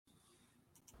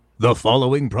The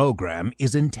following program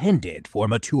is intended for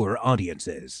mature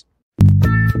audiences.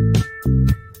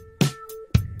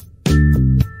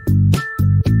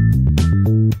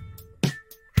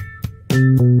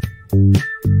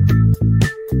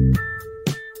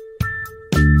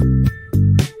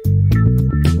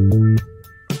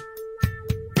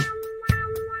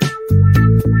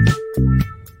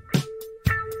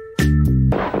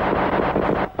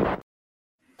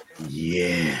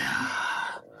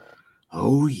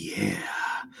 Oh, yeah.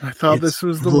 I thought this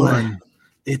was the one.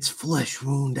 It's Flesh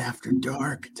Wound After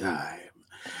Dark time.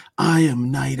 I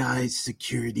am Night Eyes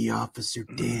Security Officer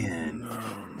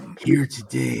Dan, here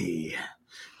today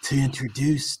to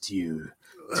introduce you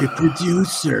to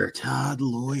producer Todd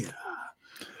Loya.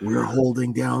 We're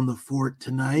holding down the fort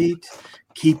tonight,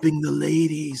 keeping the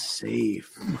ladies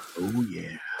safe. Oh,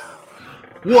 yeah.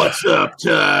 What's up,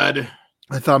 Todd?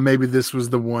 I thought maybe this was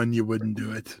the one you wouldn't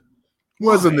do it.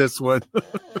 Wasn't this one?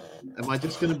 Am I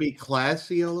just going to be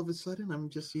classy all of a sudden?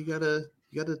 You gotta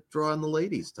draw on the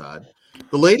ladies, Todd.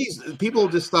 The ladies, people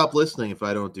just stop listening if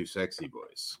I don't do sexy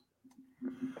voice.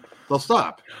 They'll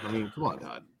stop. I mean, come on,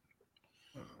 Todd.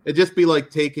 It'd just be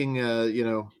like taking,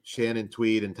 Shannon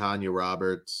Tweed and Tanya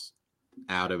Roberts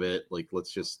out of it. Like,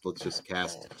 let's just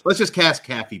cast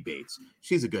Kathy Bates.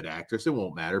 She's a good actress. It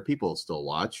won't matter. People will still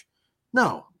watch.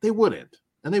 No, they wouldn't.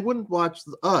 And they wouldn't watch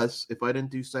us if I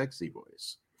didn't do sexy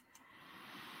voice.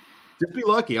 Just be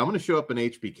lucky. I'm going to show up in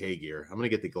HBK gear. I'm going to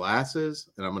get the glasses,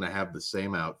 and I'm going to have the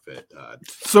same outfit, Todd.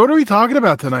 So what are we talking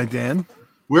about tonight, Dan?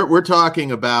 We're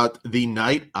talking about the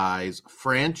Night Eyes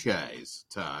franchise,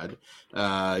 Todd.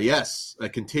 Yes, a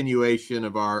continuation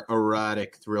of our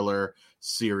erotic thriller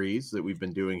series that we've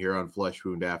been doing here on Flesh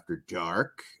Wound After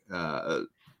Dark.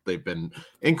 They've been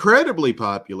incredibly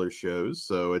popular shows,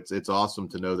 so it's awesome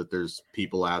to know that there's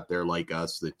people out there like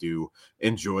us that do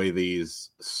enjoy these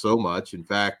so much. In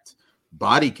fact,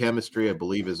 Body Chemistry, I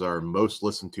believe, is our most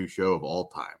listened to show of all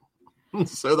time.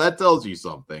 So that tells you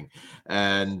something.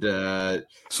 And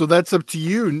so that's up to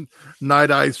you,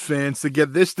 Night Eyes fans, to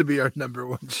get this to be our number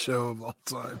one show of all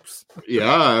times.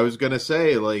 Yeah, I was going to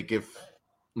say, like, if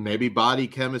maybe Body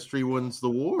Chemistry wins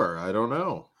the war. I don't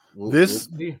know. We'll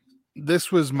see.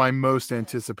 This was my most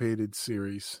anticipated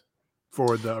series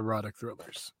for the erotic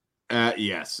thrillers.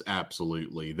 Yes,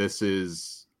 absolutely. This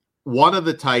is one of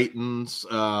the Titans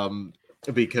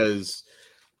because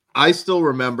I still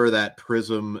remember that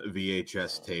Prism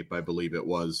VHS tape, I believe it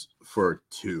was, for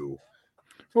 2.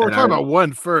 Well, we're talking about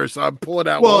 1 first. I'm pulling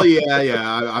out. Well, one.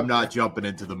 yeah. I'm not jumping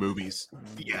into the movies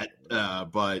yet.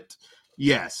 But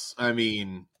yes, I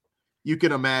mean, you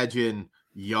can imagine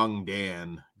young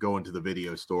Dan going to the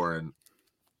video store and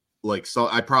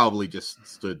I probably just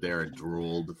stood there and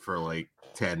drooled for like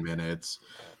 10 minutes,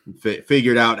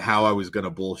 figured out how I was going to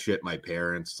bullshit my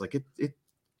parents. Like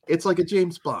it's like a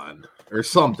James Bond or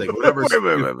something, whatever.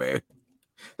 Wait.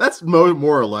 That's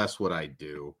more or less what I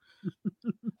do.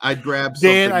 I'd grab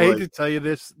something. Dan, I hate to tell you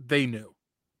this. They knew.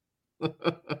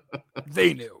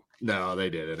 They knew. No, they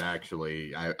didn't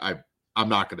actually. I'm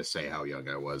not going to say how young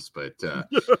I was, but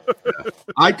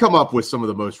I'd come up with some of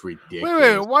the most ridiculous.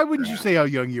 Wait. Why wouldn't you say how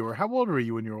young you were? How old were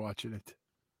you when you were watching it?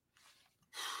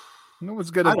 No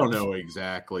one's good. I don't know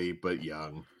exactly, but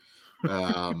young.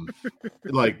 Yeah.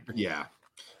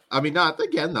 I mean, not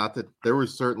that there were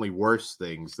certainly worse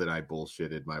things that I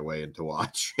bullshitted my way into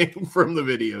watching from the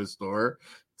video store.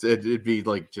 It'd be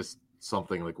like just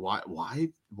something like, why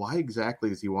exactly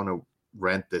does he want to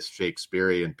rent this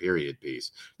Shakespearean period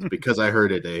piece? Because I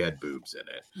heard they had boobs in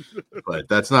it, but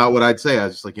that's not what I'd say. I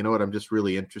was just like, you know what? I'm just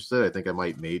really interested. I think I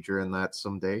might major in that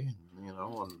someday,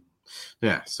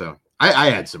 yeah. So I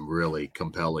had some really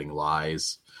compelling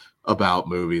lies about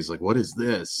movies. Like, what is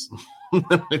this?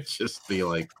 It'd just be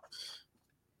like,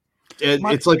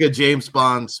 it's like a James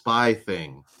Bond spy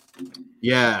thing.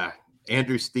 Yeah.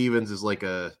 Andrew Stevens is like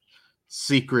a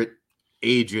secret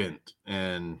agent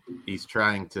and he's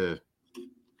trying to,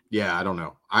 yeah, I don't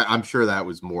know. I'm sure that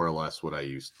was more or less what I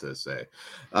used to say.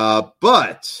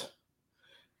 But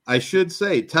I should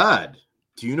say, Todd,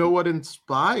 do you know what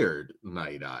inspired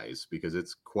Night Eyes? Because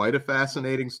it's quite a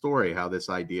fascinating story how this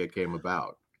idea came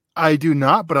about. I do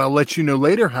not, but I'll let you know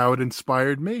later how it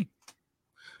inspired me.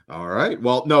 All right.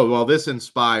 Well, this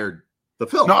inspired the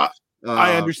film. No,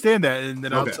 I understand that, and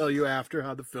then okay. I'll tell you after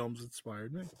how the films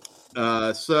inspired me.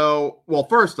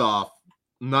 First off,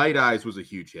 Night Eyes was a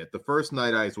huge hit. The first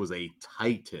Night Eyes was a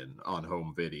titan on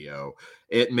home video.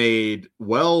 It made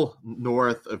well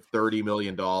north of $30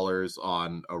 million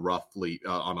on a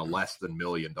less than $1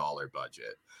 million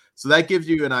budget. So that gives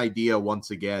you an idea,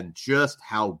 once again, just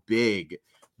how big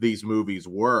these movies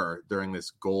were during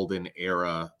this golden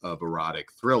era of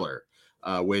erotic thriller,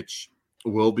 which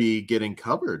will be getting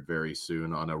covered very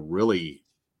soon on a really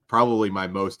probably my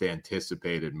most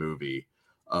anticipated movie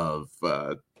of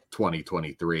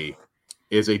 2023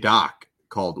 is a doc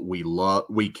called We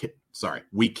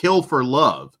Kill for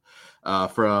Love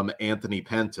from Anthony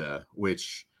Penta,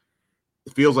 which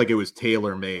feels like it was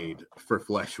tailor-made for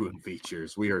Flesh Wound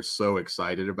Features. We are so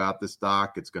excited about this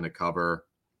doc. It's going to cover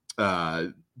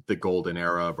the golden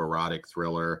era of erotic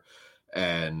thriller,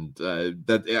 and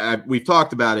we've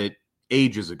talked about it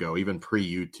ages ago, even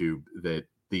pre-YouTube, that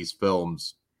these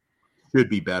films should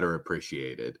be better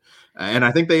appreciated, and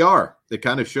I think they are. It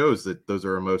kind of shows that those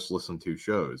are our most listened to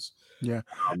shows. Yeah,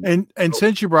 and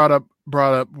since you brought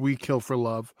up We Kill for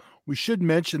Love, we should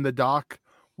mention the doc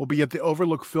will be at the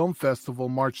Overlook Film Festival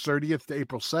March 30th to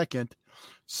April 2nd.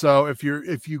 So if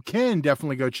you can,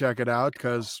 definitely go check it out,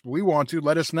 because we want to.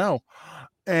 Let us know.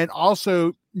 And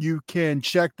also you can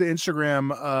check the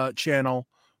Instagram channel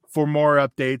for more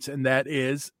updates, and that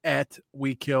is at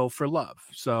We Kill for Love.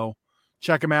 So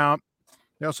check them out.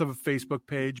 They also have a Facebook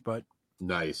page, but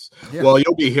nice. Yeah. Well,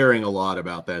 you'll be hearing a lot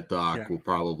about that doc. Yeah. We'll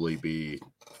probably be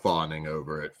fawning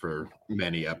over it for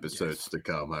many episodes to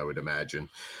come, I would imagine.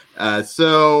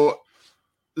 So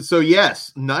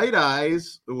yes, Night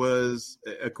Eyes was,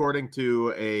 according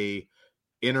to a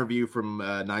interview from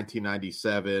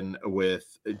 1997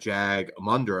 with Jag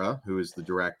Mundhra, who is the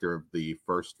director of the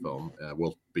first film.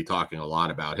 We'll be talking a lot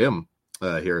about him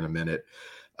here in a minute.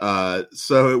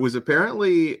 So it was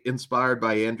apparently inspired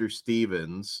by Andrew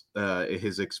Stevens,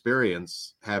 his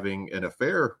experience having an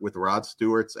affair with Rod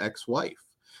Stewart's ex-wife,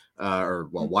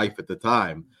 wife at the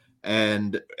time.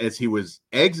 And as he was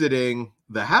exiting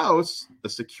the house, a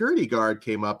security guard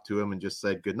came up to him and just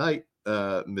said, "Good night,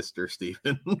 Mr.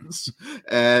 Stevens."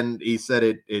 And he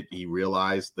said he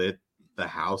realized that the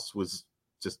house was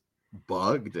just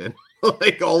bugged, and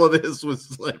like all of this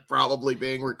was like probably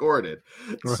being recorded.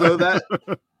 Right. So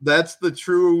that's the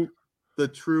true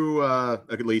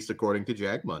at least according to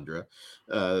Jag Mundhra,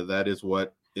 that is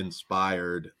what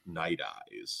inspired Night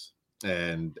Eyes.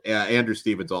 And Andrew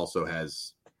Stevens also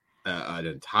has an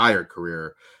entire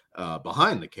career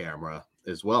behind the camera,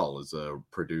 as well as a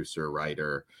producer,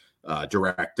 writer,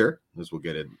 director. As we'll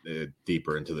get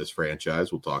deeper into this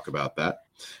franchise, we'll talk about that.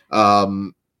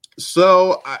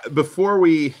 So before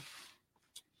we,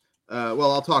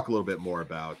 I'll talk a little bit more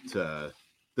about the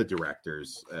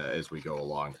directors as we go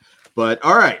along. But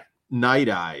all right, Night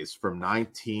Eyes from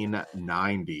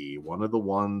 1990, one of the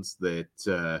ones that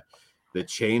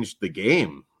changed the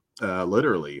game,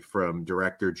 literally, from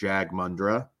director Jag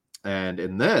Mundhra. And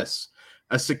in this,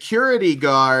 a security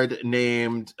guard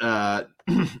named Will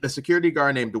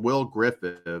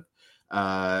Griffith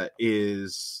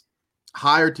is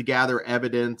hired to gather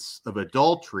evidence of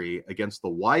adultery against the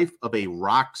wife of a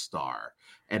rock star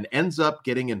and ends up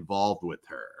getting involved with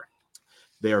her.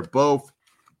 They are both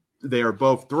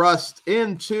thrust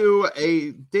into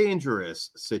a dangerous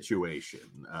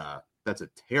situation. That's a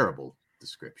terrible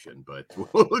description, but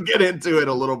we'll get into it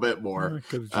a little bit more.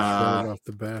 Off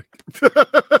the back.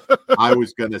 I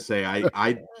was gonna say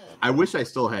I wish I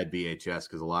still had VHS,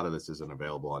 because a lot of this isn't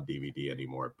available on DVD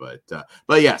anymore. But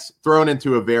yes, thrown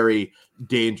into a very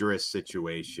dangerous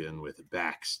situation with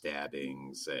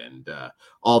backstabbings and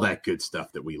all that good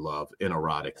stuff that we love in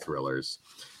erotic thrillers.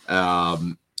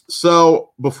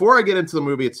 So before I get into the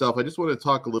movie itself, I just want to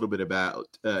talk a little bit about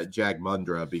Jag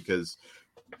Mundhra, because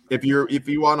if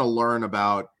you want to learn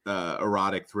about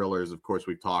erotic thrillers, of course,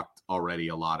 we've talked already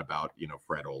a lot about,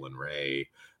 Fred Olen Ray,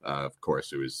 of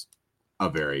course, who is a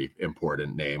very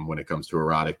important name when it comes to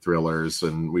erotic thrillers,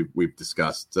 and we've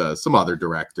discussed some other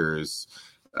directors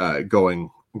going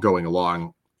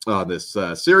along on this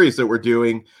series that we're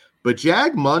doing. But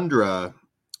Jag Mundhra,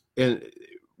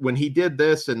 when he did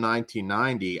this in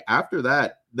 1990, after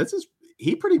that,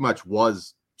 he pretty much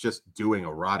was just doing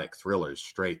erotic thrillers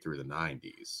straight through the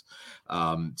 90s.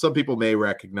 Some people may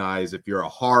recognize, if you're a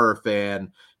horror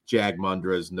fan, Jag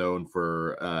Mundhra is known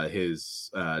for his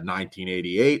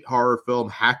 1988 horror film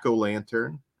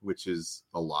Hack-O-Lantern, which is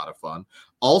a lot of fun.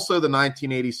 Also, the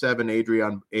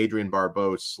 1987 Adrian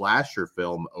Barbeau slasher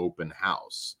film Open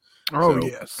House. Oh, so,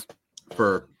 yes.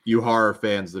 For you horror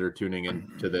fans that are tuning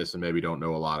into this and maybe don't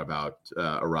know a lot about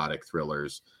erotic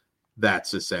thrillers,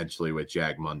 that's essentially what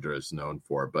Jag Mundhra is known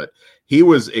for. But he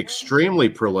was extremely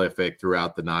prolific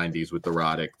throughout the 90s with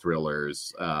erotic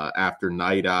thrillers. After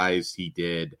Night Eyes, he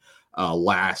did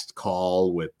Last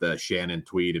Call with Shannon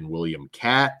Tweed and William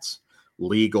Katt,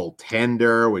 Legal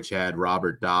Tender, which had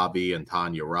Robert Davi and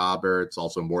Tanya Roberts,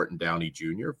 also Morton Downey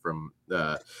Jr. from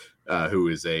who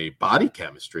is a body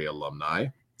chemistry alumni.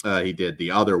 He did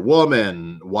The Other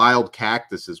Woman, Wild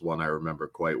Cactus is one I remember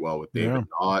quite well with David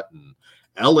Naughton,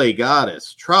 LA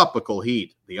Goddess, Tropical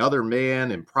Heat, The Other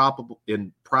Man,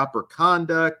 Improper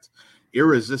Conduct,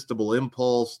 Irresistible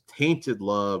Impulse, Tainted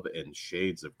Love, and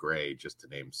Shades of Grey, just to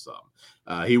name some.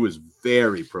 He was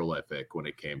very prolific when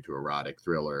it came to erotic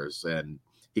thrillers, and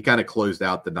he kind of closed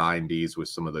out the 90s with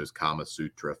some of those Kama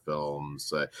Sutra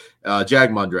films. Jag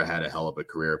Mundra had a hell of a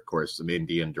career, of course, an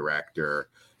Indian director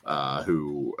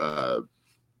who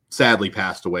sadly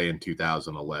passed away in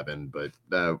 2011,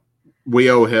 but we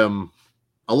owe him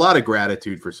a lot of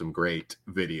gratitude for some great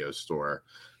video store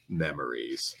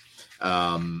memories.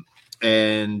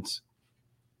 And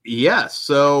yes,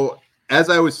 so as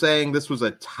I was saying, this was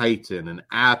a titan, an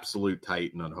absolute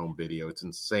titan on home video. It's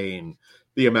insane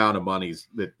the amount of monies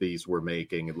that these were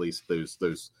making, at least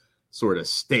those sort of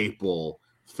staple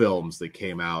films that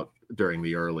came out during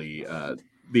the early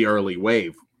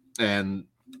wave, and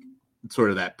sort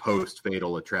of that post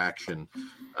Fatal Attraction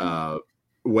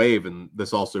wave. And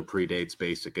this also predates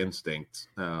Basic Instinct.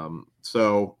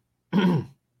 So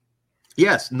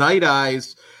yes, Night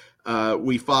Eyes,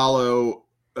 we follow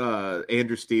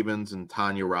Andrew Stevens and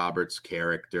Tanya Roberts'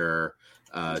 character.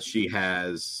 She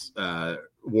has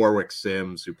Warwick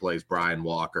Sims, who plays Brian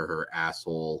Walker, her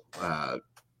asshole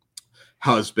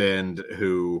husband,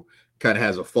 who kind of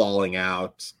has a falling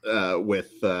out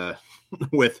with her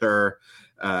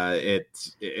at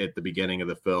the beginning of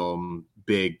the film.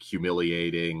 Big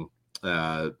humiliating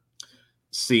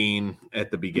scene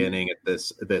at the beginning at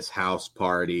this house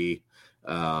party,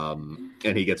 and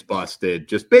he gets busted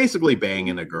just basically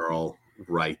banging a girl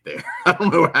right there. I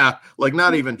don't know how, like,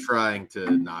 not even trying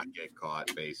to not get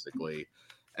caught, basically.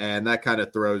 And that kind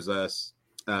of throws us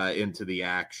into the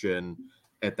action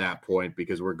at that point,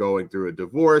 because we're going through a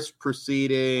divorce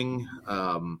proceeding,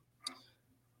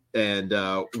 and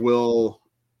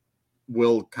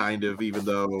Will kind of, even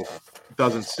though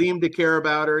doesn't seem to care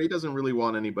about her, he doesn't really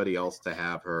want anybody else to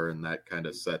have her, and that kind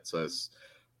of sets us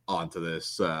onto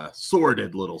this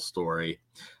sordid little story.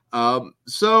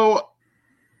 So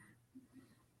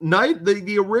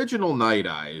the original Night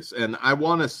Eyes, and I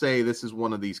want to say this is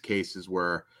one of these cases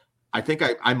where I think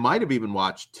I might have even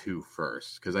watched 2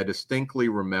 first, because I distinctly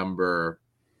remember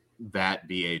that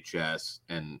VHS,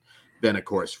 and then of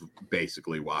course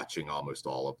basically watching almost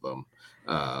all of them,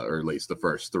 or at least the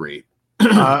first 3.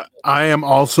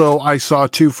 I saw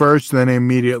 2 first, then I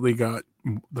immediately got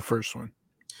the first one.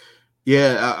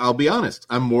 Yeah, I'll be honest,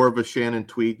 I'm more of a Shannon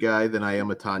Tweed guy than I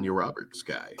am a Tanya Roberts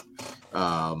guy.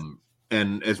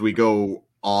 And as we go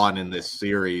on in this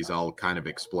series, I'll kind of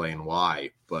explain why.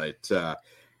 But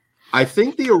I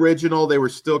think the original, they were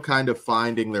still kind of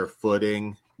finding their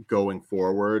footing going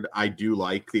forward. I do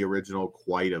like the original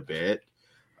quite a bit.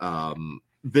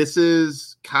 This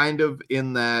is kind of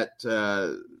in that,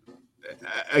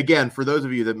 again, for those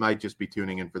of you that might just be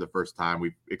tuning in for the first time,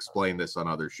 we've explained this on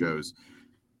other shows.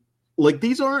 Like,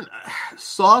 these aren't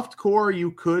softcore.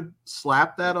 You could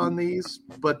slap that on these,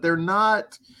 but they're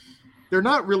not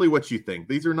really what you think.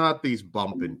 These are not these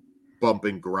bump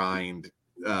and grind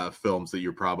films that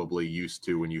you're probably used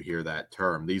to when you hear that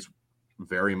term. These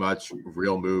very much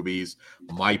real movies,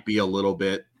 might be a little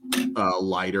bit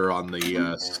lighter on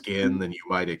the skin than you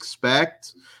might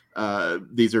expect.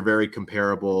 These are very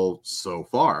comparable so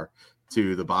far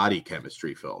to the body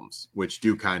chemistry films, which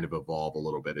do kind of evolve a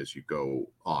little bit as you go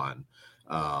on.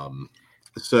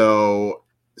 So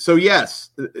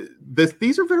yes,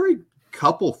 these are very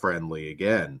couple friendly.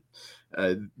 Again,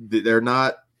 they're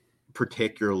not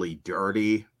particularly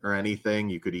dirty or anything.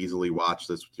 You could easily watch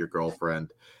this with your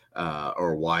girlfriend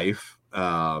or wife.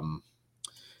 And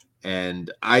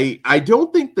I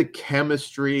don't think the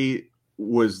chemistry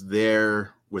was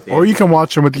there with, or you can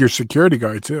watch them with your security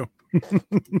guard too. You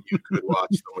could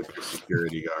watch them with your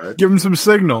security guard. Give them some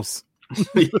signals.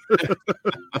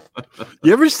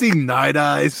 You ever see Night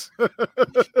Eyes?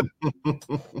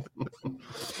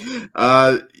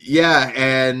 Yeah,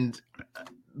 and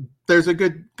there's a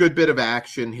good bit of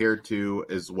action here too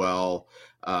as well.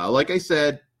 Like I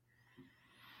said,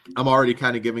 I'm already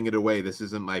kind of giving it away. This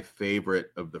isn't my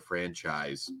favorite of the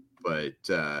franchise, but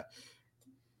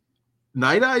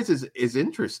Night Eyes is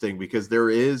interesting because there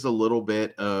is a little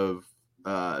bit of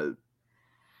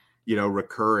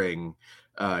recurring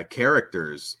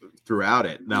characters throughout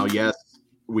it. Now, yes,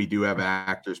 we do have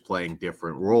actors playing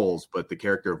different roles, but the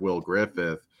character of Will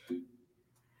Griffith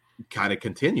kind of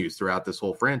continues throughout this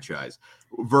whole franchise,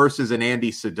 versus an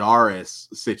Andy Sidaris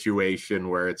situation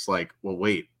where it's like, well,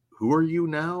 wait, who are you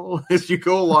now? As you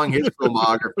go along his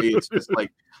filmography, it's just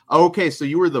like, okay, so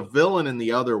you were the villain in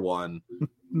the other one,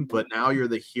 but now you're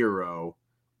the hero,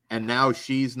 and now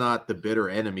she's not the bitter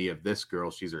enemy of this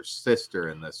girl. She's her sister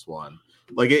in this one.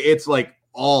 Like it's like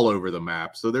all over the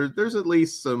map. So there's at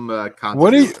least some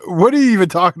continuity. What are you even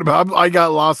talking about? I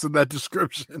got lost in that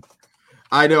description.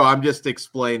 I know. I'm just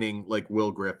explaining like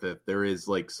Will Griffith. There is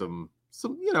like some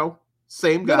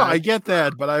same guy. No, I get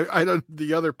that, but I don't.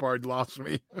 The other part lost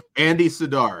me. Andy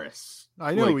Sedaris.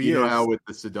 I know like, he you know is. how with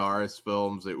the Sedaris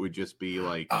films, it would just be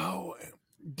like, oh,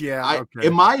 yeah.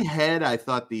 In my head, I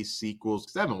thought these sequels,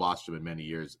 because I haven't watched them in many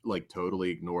years, like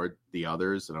totally ignored the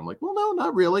others, and I'm like, well, no,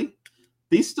 not really.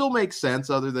 These still make sense,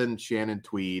 other than Shannon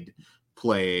Tweed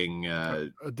playing a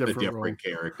different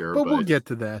character. But we'll get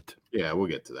to that. Yeah, we'll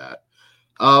get to that.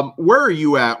 Where are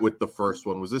you at with the first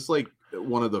one? Was this like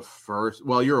one of the first?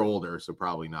 Well, you're older, so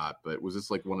probably not. But was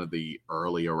this like one of the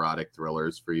early erotic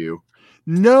thrillers for you?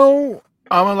 No,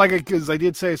 because I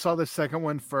did say I saw the second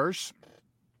one first,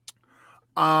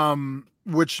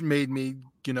 which made me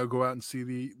go out and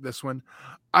see this one.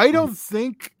 I don't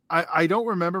think I don't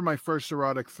remember my first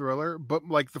erotic thriller, but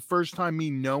like the first time me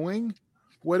knowing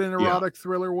what an erotic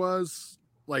thriller was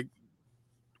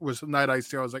Night Ice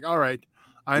 2. I was like, all right,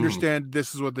 I understand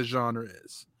this is what the genre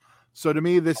is. So to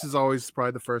me, this is always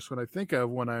probably the first one I think of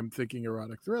when I'm thinking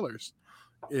erotic thrillers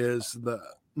is the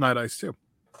Night Ice 2.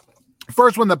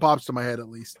 First one that pops to my head, at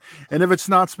least. And if it's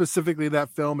not specifically that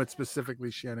film, it's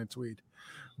specifically Shannon Tweed.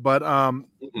 But I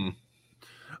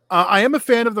am a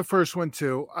fan of the first one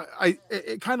too.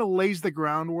 It kind of lays the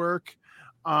groundwork.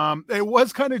 It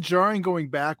was kind of jarring going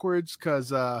backwards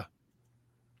because.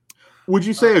 Would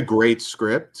you say a great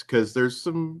script? Because there's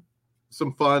some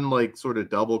fun like sort of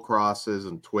double crosses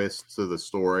and twists to the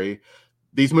story.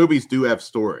 These movies do have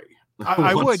story.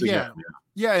 I would, again.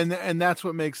 Yeah, and that's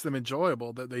what makes them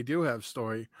enjoyable, that they do have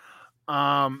story.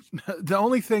 The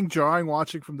only thing jarring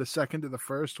watching from the second to the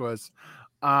first was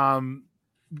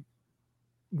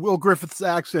Will Griffith's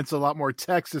accent's a lot more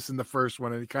Texas in the first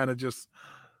one, and it kind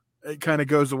of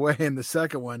goes away in the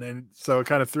second one, and so it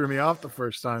kind of threw me off the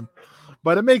first time.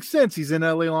 But it makes sense. He's in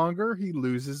LA longer. He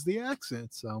loses the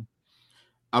accent. So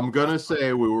I'm gonna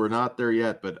say we were not there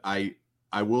yet, but I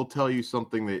will tell you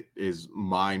something that is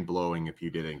mind-blowing if you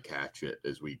didn't catch it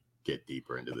as we get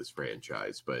deeper into this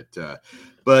franchise.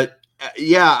 But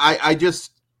yeah, I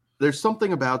just, there's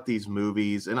something about these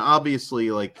movies, and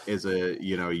obviously like as a,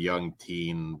 young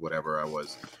teen, whatever I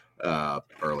was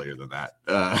earlier than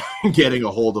that, getting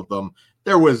a hold of them,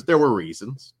 there were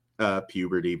reasons,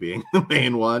 puberty being the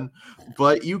main one,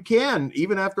 but you can,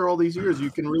 even after all these years, you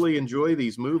can really enjoy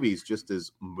these movies just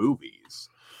as movies.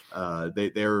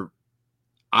 They're,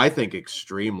 I think,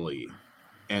 extremely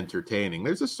entertaining.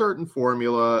 There's a certain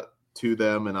formula to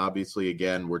them, and obviously,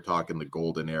 again, we're talking the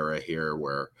golden era here,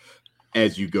 where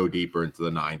as you go deeper into the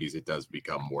 90s, it does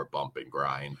become more bump and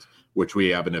grind, which we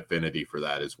have an affinity for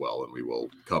that as well, and we will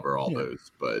cover all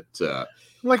those. But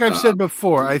like I've said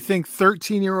before, I think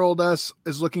 13-year-old us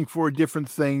is looking for a different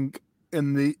thing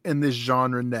in this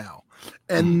genre now,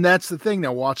 and that's the thing.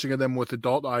 Now, watching them with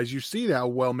adult eyes, you see how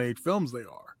well-made films they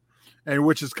are. And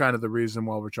which is kind of the reason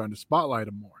why we're trying to spotlight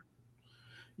them more.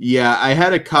 Yeah, I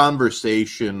had a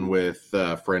conversation with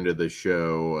a friend of the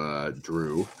show,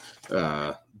 Drew,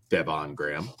 Devon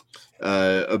Graham,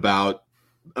 about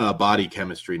Body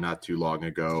Chemistry not too long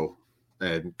ago.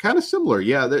 And kind of similar.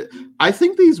 Yeah, I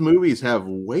think these movies have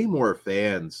way more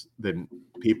fans than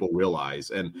people realize.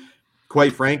 And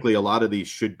quite frankly, a lot of these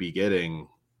should be getting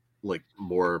like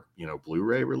more,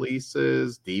 Blu-ray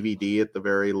releases, DVD at the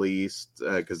very least,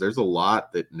 because there's a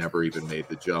lot that never even made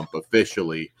the jump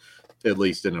officially, at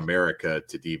least in America,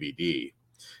 to DVD.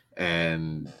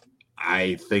 And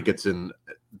I think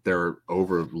they're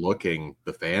overlooking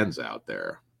the fans out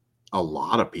there. A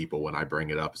lot of people, when I bring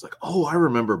it up, it's like, oh, I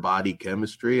remember Body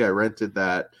Chemistry. I rented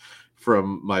that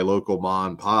from my local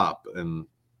mom and pop. And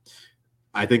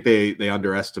I think they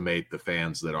underestimate the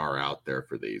fans that are out there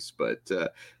for these. But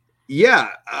yeah,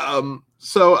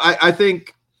 so I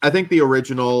think the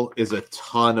original is a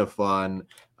ton of fun.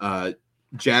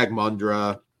 Jag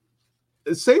Mundra,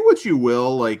 say what you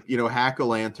will, like,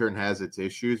 Hack-O-Lantern has its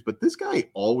issues, but this guy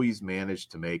always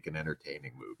managed to make an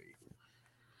entertaining movie.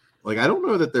 Like, I don't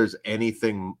know that there's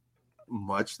anything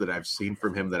much that I've seen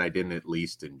from him that I didn't at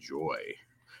least enjoy.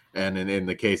 And in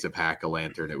the case of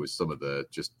Hack-O-Lantern, it was some of the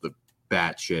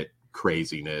batshit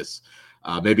craziness.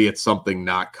 Maybe it's something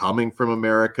not coming from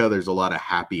America. There's a lot of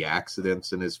happy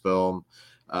accidents in his film.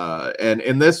 And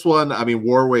in this one, I mean,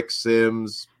 Warwick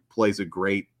Sims plays a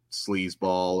great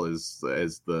sleazeball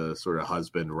as the sort of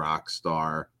husband rock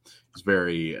star. He's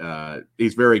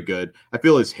very good. I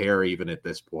feel his hair, even at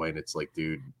this point, it's like,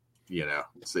 dude,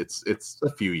 it's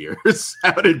a few years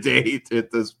out of date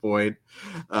at this point.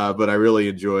 But I really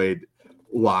enjoyed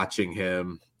watching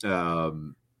him.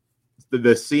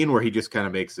 The scene where he just kind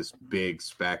of makes this big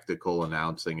spectacle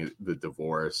announcing the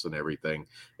divorce and everything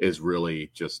is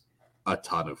really just a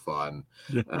ton of fun.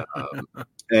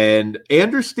 And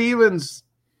Andrew Stevens,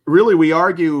 really, we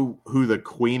argue who the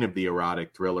queen of the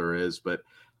erotic thriller is, but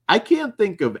I can't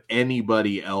think of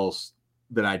anybody else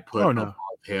that I'd put above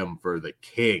him for the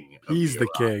king. He's the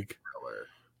king. Thriller.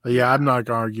 Yeah, I'm not going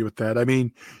to argue with that. I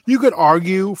mean, you could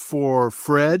argue for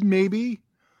Fred maybe,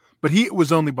 but he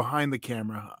was only behind the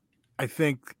camera. I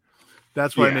think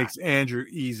that's why it makes Andrew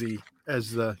easy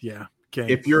as the king.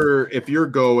 If you're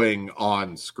going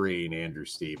on screen, Andrew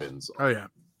Stevens.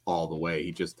 All the way.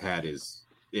 He just had his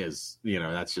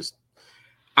that's just.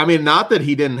 I mean, not that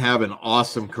he didn't have an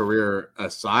awesome career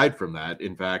aside from that.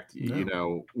 In fact,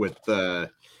 with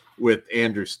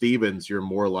Andrew Stevens, you're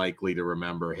more likely to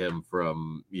remember him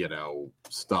from,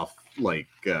 stuff like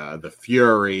The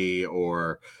Fury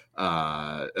or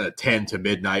 10 to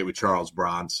Midnight with Charles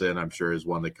Bronson, I'm sure is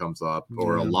one that comes up,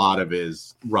 or a lot of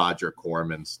his Roger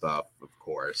Corman stuff, of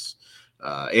course.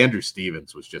 Andrew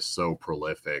Stevens was just so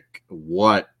prolific.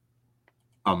 What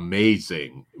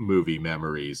amazing movie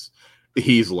memories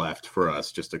he's left for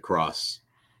us just across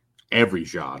every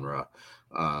genre.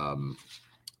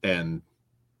 And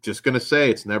just going to say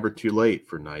it's never too late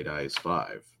for Night Eyes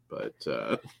 5, but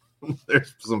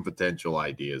there's some potential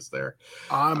ideas there.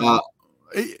 We'll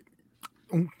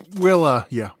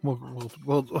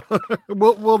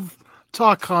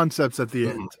talk concepts at the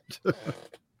end.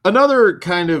 Another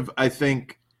kind of, I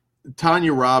think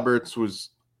Tanya Roberts was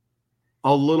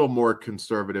a little more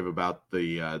conservative about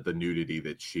the nudity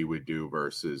that she would do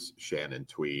versus Shannon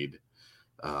Tweed.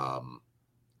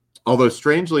 Although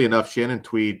strangely enough, Shannon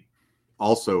Tweed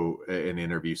also in an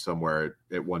interview somewhere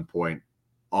at one point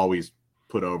always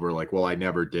put over like, well, I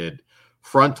never did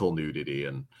frontal nudity.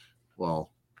 And well,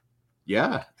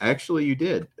 yeah, actually you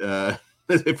did.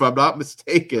 If I'm not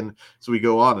mistaken, so we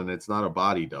go on and it's not a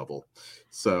body double.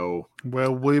 So,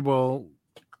 well, we will.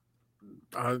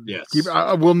 Yes,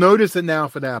 we'll notice it now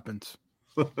if it happens.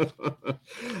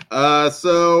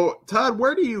 So Todd,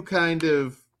 where do you kind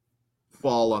of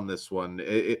fall on this one?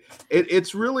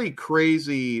 It's really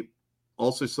crazy.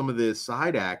 Also, some of the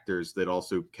side actors that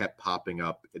also kept popping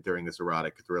up during this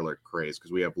erotic thriller craze,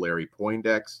 because we have Larry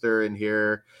Poindexter in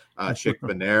here, Chick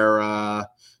Benera,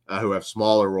 who have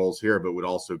smaller roles here, but would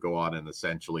also go on and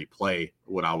essentially play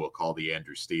what I will call the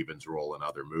Andrew Stevens role in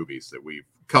other movies that we've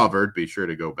covered. Be sure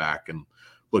to go back and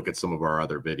look at some of our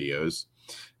other videos.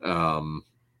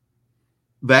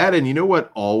 That, and you know what,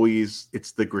 always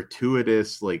it's the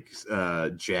gratuitous like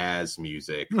jazz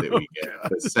music that we get.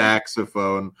 The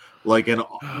saxophone, like, and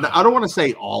I don't want to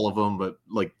say all of them, but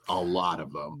like a lot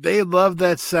of them. They love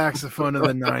that saxophone in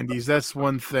the 90s. That's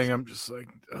one thing I'm just like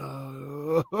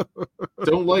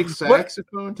don't like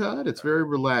saxophone, Todd? It's very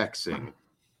relaxing.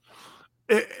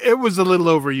 It was a little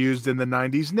overused in the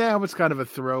 90s. Now it's kind of a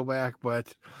throwback,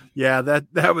 but yeah,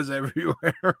 that was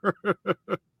everywhere.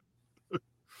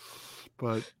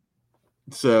 But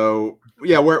so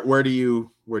yeah, how do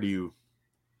you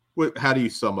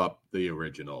sum up the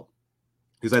original?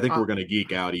 Because I think we're going to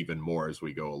geek out even more as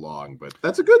we go along, but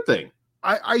that's a good thing.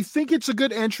 I think it's a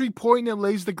good entry point and it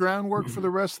lays the groundwork for the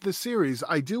rest of the series.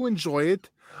 I do enjoy it.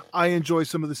 I enjoy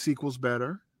some of the sequels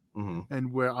better,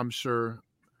 and where I'm sure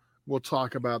we'll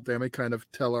talk about them and kind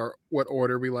of tell what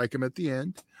order we like them at the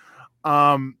end.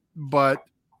 And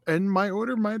my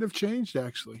order might have changed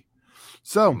actually.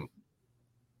 So.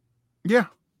 Yeah.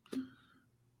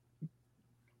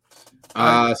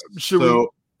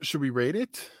 Should we rate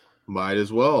it? Might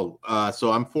as well.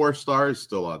 So I'm 4 stars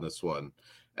still on this one,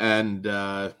 and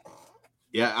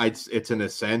it's an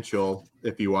essential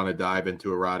if you want to dive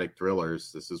into erotic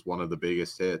thrillers. This is one of the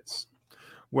biggest hits.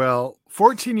 Well,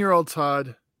 14-year-old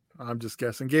Todd, I'm just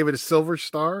guessing, gave it a silver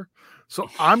star, so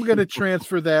I'm going to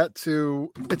transfer that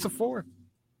to it's a 4.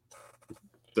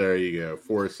 There you go.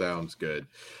 4 sounds good.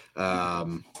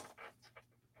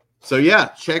 So yeah,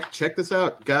 check this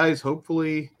out, guys.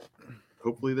 Hopefully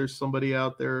there's somebody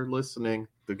out there listening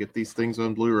to get these things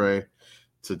on Blu-ray.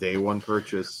 It's a day one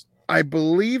purchase. I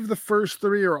believe the first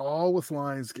 3 are all with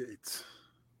Lionsgate.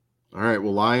 All right,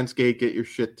 well, Lionsgate, get your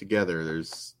shit together.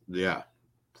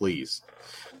 Please.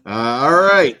 All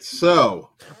right,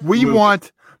 so we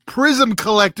want Prism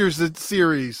Collectors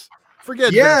series.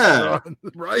 Forget Vestron,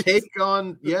 right? Take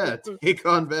on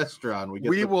Vestron.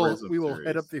 We will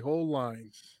head up the whole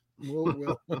line.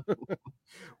 We'll.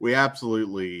 we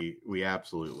absolutely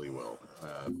will.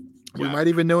 We might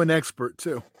even know an expert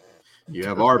too. You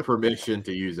have our permission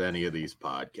to use any of these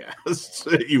podcasts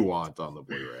that you want on the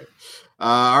Blu-ray.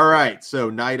 All right, so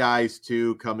Night Eyes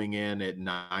 2 coming in at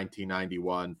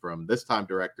 1991 from this time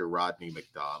director Rodney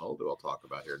McDonald, who I'll talk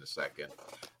about here in a second.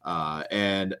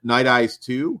 And Night Eyes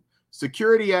 2,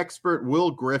 security expert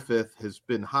Will Griffith has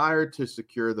been hired to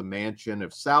secure the mansion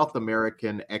of South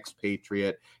American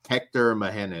expatriate Hector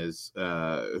Mejenez,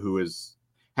 who has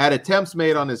had attempts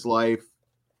made on his life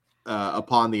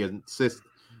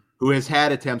who has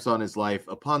had attempts on his life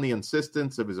upon the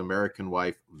insistence of his American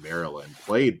wife, Marilyn,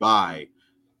 played by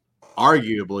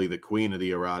arguably the queen of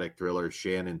the erotic thriller,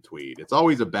 Shannon Tweed. It's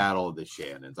always a battle of the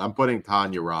Shannons. I'm putting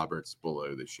Tanya Roberts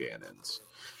below the Shannons,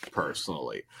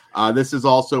 personally. This is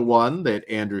also one that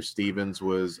Andrew Stevens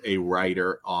was a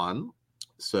writer on.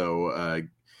 So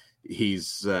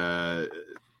he's,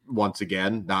 once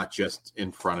again, not just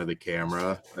in front of the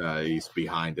camera. He's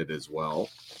behind it as well.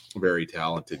 Very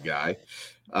talented guy.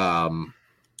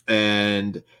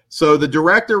 And so the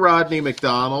director, Rodney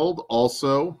McDonald,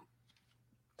 also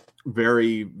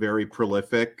very, very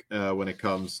prolific when it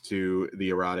comes to the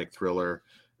erotic thriller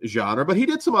genre, but he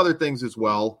did some other things as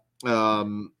well. I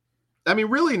mean,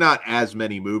 really not as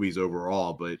many movies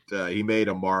overall, but he made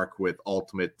a mark with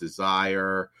Ultimate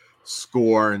Desire,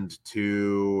 Scorned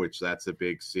 2, which that's a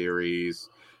big series.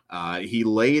 He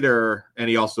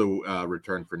also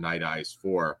returned for Night Eyes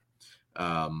 4.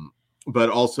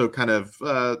 But also kind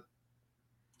of,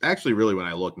 actually, really, when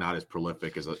I look, not as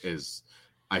prolific as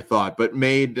I thought, but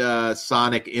made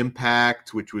Sonic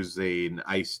Impact, which was an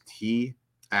Ice-T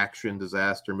action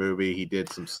disaster movie. He did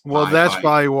some. Well, that's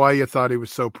probably why you thought he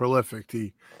was so prolific.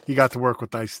 He got to work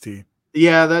with Ice-T.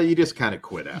 Yeah, you just kind of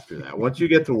quit after that. Once you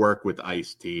get to work with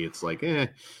Ice-T, it's like,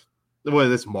 well,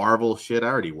 this Marvel shit, I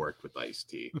already worked with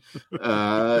Ice-T.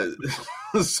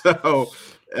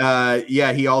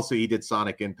 He did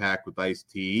Sonic Impact with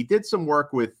Ice-T. He did some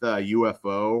work with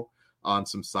UFO on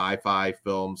some sci-fi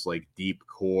films like Deep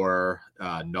Core,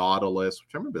 Nautilus,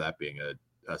 which I remember that being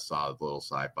a solid little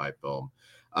sci-fi film.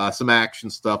 Some action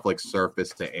stuff like Surface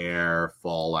to Air,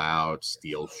 Fallout,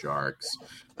 Steel Sharks.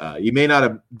 You may not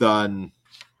have done,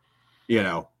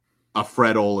 a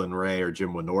Fred Olen Ray or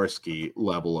Jim Wynorski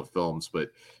level of films, but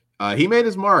he made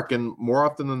his mark, and more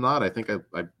often than not, I think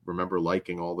I remember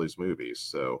liking all those movies.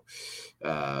 So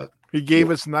he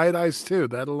gave us Night Eyes 2,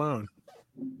 that alone.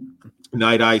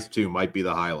 Night Eyes 2 might be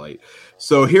the highlight.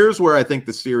 So here's where I think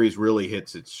the series really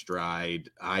hits its stride.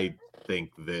 I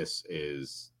think this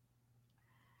is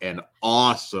an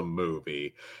awesome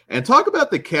movie. And talk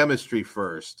about the chemistry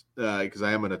first, because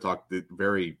I am going to talk the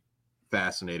very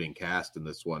fascinating cast in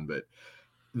this one, but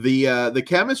the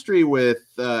chemistry with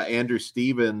Andrew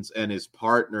Stevens and his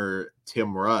partner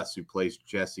Tim Russ, who plays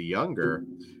Jesse Younger,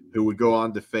 who would go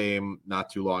on to fame not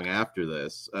too long after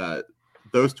this.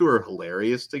 Those two are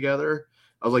hilarious together.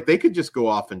 I was like, they could just go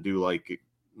off and do like,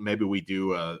 maybe we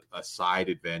do a side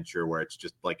adventure where it's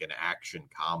just like an action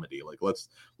comedy. Like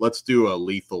let's do a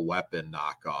Lethal Weapon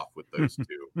knockoff with those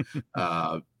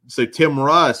two. So Tim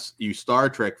Russ, you Star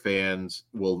Trek fans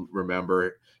will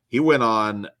remember, he went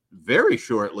on very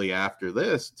shortly after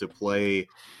this to play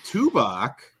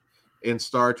Tuvok in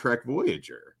Star Trek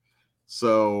Voyager.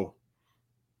 So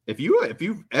if you're a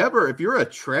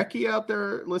Trekkie out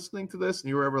there listening to this and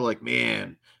you were ever like,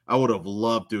 man, I would have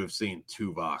loved to have seen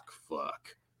Tuvok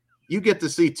fuck, you get to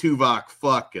see Tuvok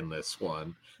fuck in this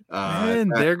one.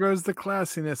 And there goes the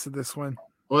classiness of this one.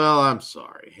 Well, I'm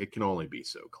sorry. It can only be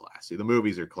so classy. The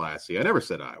movies are classy. I never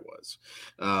said I was.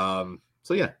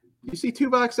 So yeah, you see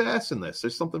Tuvok's ass in this.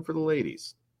 There's something for the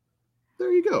ladies.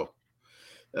 There you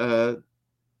go.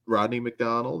 Rodney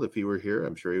McDonald, if he were here,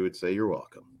 I'm sure he would say you're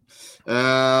welcome.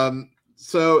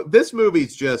 So this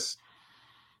movie's just,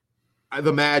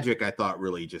 the magic, I thought,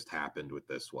 really just happened with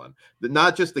this one.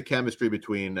 Not just the chemistry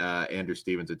between Andrew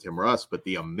Stevens and Tim Russ, but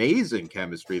the amazing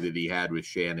chemistry that he had with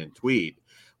Shannon Tweed,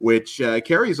 which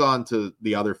carries on to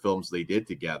the other films they did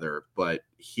together. But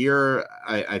here,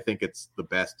 I think it's the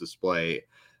best display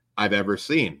I've ever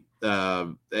seen.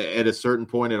 At a certain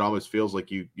point, it almost feels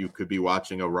like you could be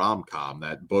watching a rom-com.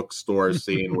 That bookstore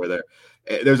scene where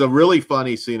there's a really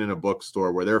funny scene in a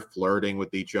bookstore where they're flirting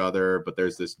with each other, but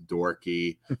there's this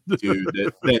dorky dude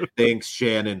that thinks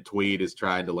Shannon Tweed is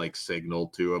trying to like signal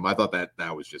to him. I thought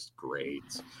that was just great.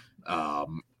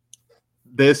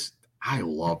 I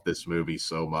love this movie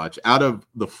so much. Out of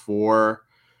the four,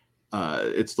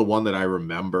 it's the one that I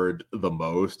remembered the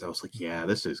most. I was like, yeah,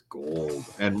 this is gold.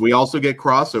 And we also get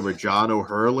crossover. John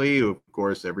O'Hurley, who, of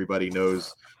course, everybody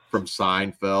knows from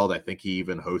Seinfeld. I think he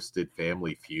even hosted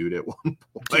Family Feud at one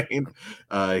point.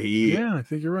 I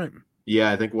think you're right. Yeah,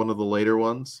 I think one of the later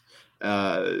ones.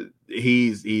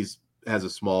 He's has a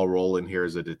small role in here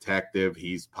as a detective.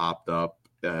 He's popped up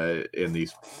in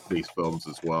these films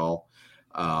as well.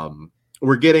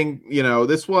 We're getting,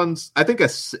 this one's, I think, a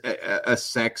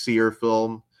sexier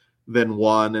film than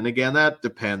one. And again, that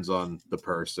depends on the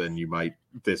person. You might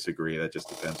disagree. That just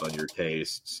depends on your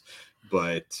tastes.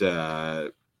 But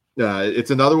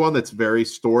it's another one that's very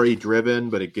story driven,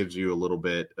 but it gives you a little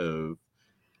bit of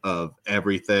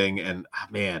everything. And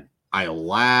man, I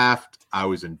laughed. I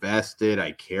was invested.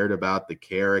 I cared about the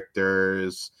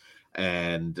characters.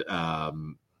 And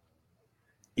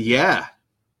yeah,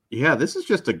 this is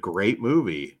just a great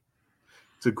movie.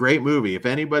 It's a great movie. If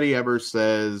anybody ever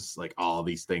says like all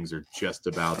these things are just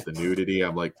about the nudity,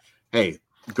 I'm like, hey,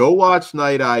 go watch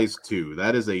Night Eyes 2.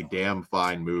 That is a damn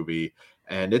fine movie.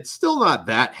 And it's still not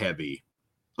that heavy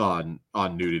on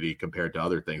nudity compared to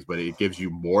other things, but it gives you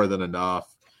more than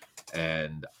enough.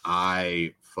 And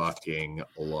I fucking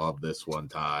love this one,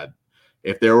 Todd.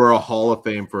 If there were a Hall of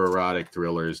Fame for erotic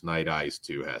thrillers, Night Eyes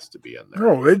 2 has to be in there.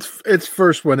 Oh, it's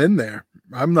first one in there.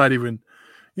 I'm not even.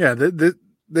 Yeah,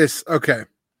 this okay.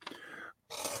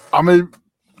 The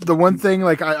one thing,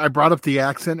 like I brought up the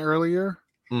accent earlier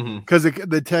because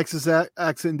the Texas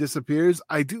accent disappears.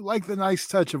 I do like the nice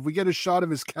touch if we get a shot of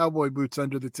his cowboy boots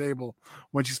under the table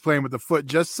when she's playing with the foot,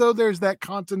 just so there's that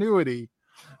continuity.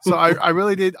 So I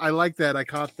really did. I like that. I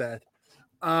caught that.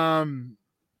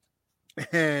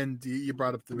 And you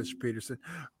brought up the Mr. Peterson,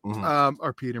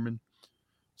 or Peterman.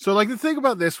 So like the thing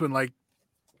about this one, like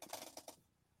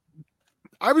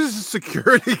I was a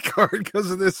security guard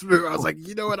because of this movie. I was like,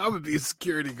 you know what? I'm gonna be a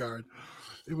security guard.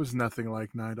 It was nothing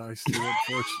like Night Eyes 2,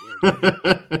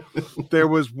 unfortunately. There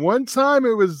was one time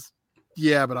it was,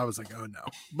 but I was like, oh no.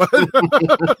 But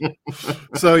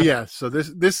so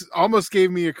this almost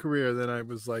gave me a career. Then I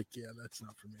was like, yeah, that's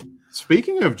not for me.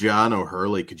 Speaking of John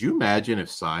O'Hurley, could you imagine if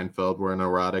Seinfeld were an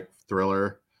erotic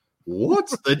thriller?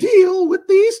 What's the deal with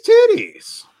these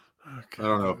titties? Okay, I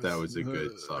don't know if that was a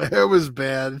good song. It was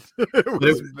bad. It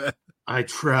was bad. I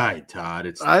tried, Todd.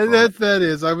 That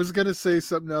is. I was gonna say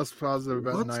something else positive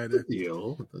about Night Eyes. What's the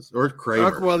deal with this? Or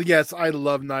Kramer? Well, yes, I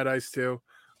love Night Eyes too.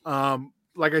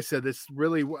 Like I said, this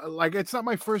really, like, it's not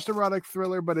my first erotic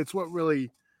thriller, but it's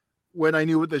when I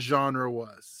knew what the genre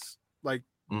was. Like,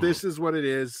 this is what it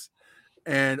is,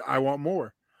 and I want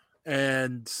more.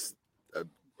 And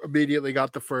immediately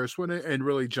got the first one and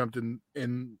really jumped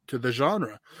into the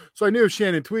genre. So I knew if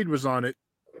Shannon Tweed was on it,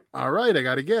 all right, I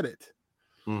got to get it.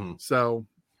 So,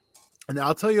 and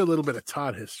I'll tell you a little bit of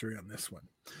Todd history on this one.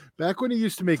 Back when he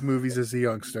used to make movies as a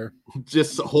youngster.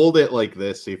 Just hold it like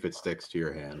this, see if it sticks to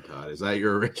your hand, Todd. Is that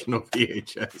your original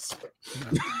VHS?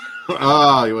 No.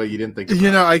 Oh, well, you didn't think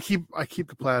about I keep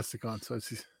the plastic on, so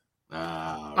it's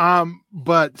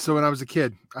but so when I was a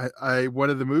kid, I one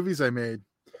of the movies I made,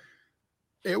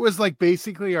 it was like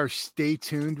basically our Stay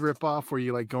Tuned ripoff where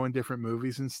you like go in different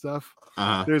movies and stuff.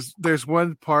 There's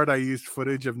one part I used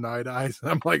footage of Night Eyes,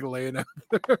 and I'm like laying out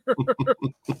there.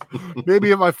 Maybe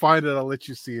if I find it, I'll let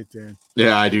you see it, Dan.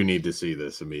 Yeah, I do need to see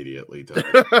this immediately.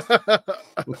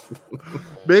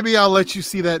 Maybe I'll let you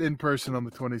see that in person on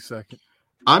the 22nd.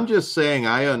 I'm just saying,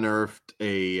 I unearthed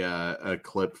a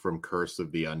clip from Curse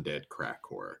of the Undead Crack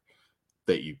Whore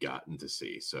that you've gotten to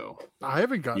see. So I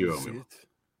haven't gotten to see it.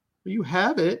 You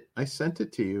have it. I sent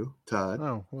it to you, Todd.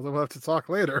 Oh, well, then we'll have to talk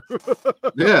later.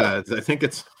 Yeah, I think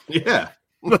it's but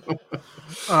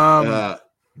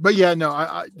yeah, no,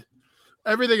 I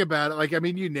everything about it. Like, I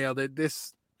mean, you nailed it.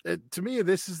 To me,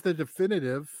 this is the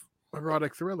definitive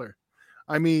erotic thriller.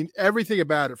 I mean, everything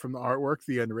about it, from the artwork,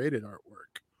 the unrated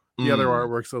artwork. The other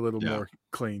artwork's a little more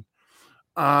clean.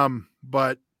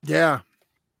 But yeah,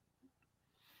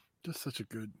 just such a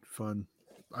good fun.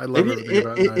 I love everything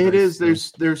about it. It is.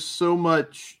 There's so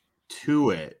much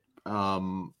to it.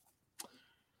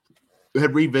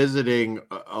 Revisiting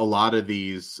a lot of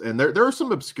these, and there are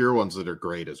some obscure ones that are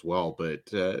great as well. But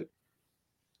which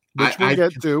we'll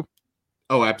get to.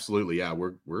 Oh, absolutely. Yeah,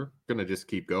 we're gonna just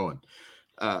keep going.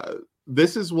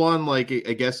 This is one, like,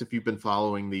 I guess if you've been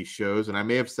following these shows, and I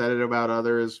may have said it about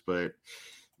others, but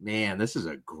man, this is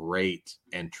a great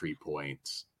entry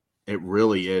point. It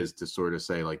really is, to sort of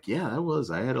say, like, yeah, I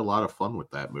had a lot of fun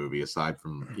with that movie, aside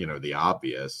from, the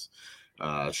obvious.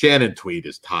 Shannon Tweed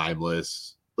is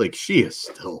timeless. Like, she is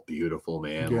still beautiful,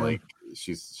 man. Yeah. Like,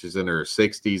 she's in her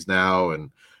 60s now,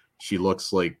 and she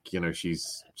looks like,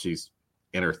 she's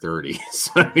in her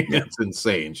 30s. I mean, it's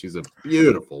insane. She's a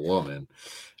beautiful woman.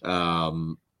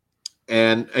 And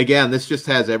again, this just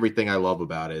has everything I love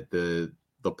about it. The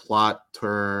plot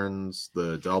turns,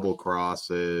 the double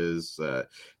crosses,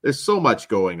 there's so much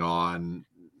going on,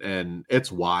 and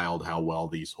it's wild how well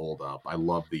these hold up. I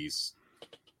love these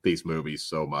these movies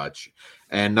so much,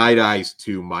 and Night Eyes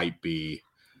 2 might be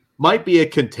a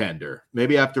contender.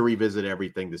 Maybe I have to revisit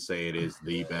everything to say it is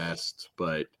the best,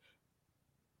 but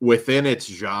within its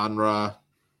genre,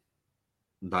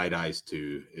 Night Eyes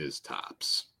 2 is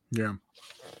tops. Yeah,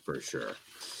 for sure.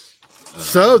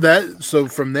 So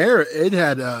from there, it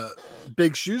had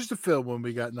big shoes to fill when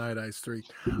we got Night Eyes 3.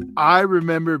 I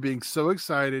remember being so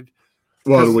excited.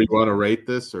 Well, do we want to rate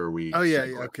this, or we? Oh yeah,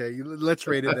 okay. Let's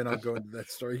rate it, then I'll go into that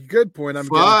story. Good point. I'm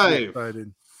 5. getting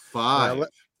excited. 5.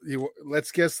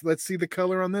 Let's guess. Let's see the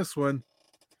color on this one.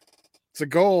 It's a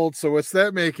gold. So what's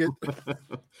that make it?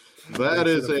 That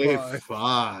is a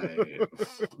 5.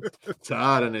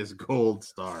 Todd and his gold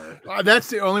star. That's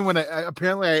the only one.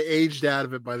 Apparently, I aged out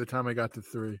of it by the time I got to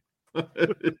 3.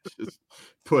 Just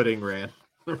putting random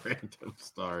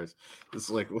stars. It's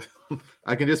like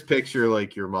I can just picture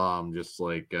like your mom, just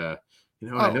like I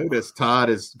noticed Todd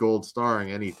is gold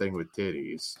starring anything with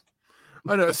titties.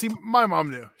 I know. See, my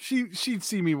mom knew. She'd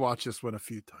see me watch this one a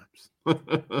few times,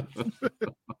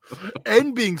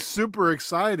 and being super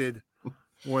excited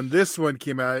when this one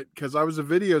came out because I was a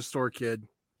video store kid,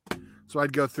 so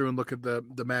I'd go through and look at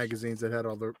the magazines that had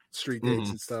all the street dates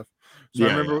and stuff. So I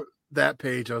remember that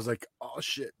page. I was like, "Oh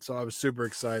shit!" So I was super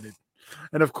excited,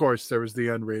 and of course there was the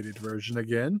unrated version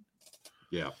again.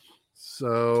 Yeah.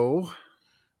 So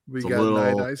we got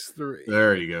Night Eyes 3.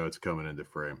 There you go. It's coming into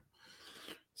frame.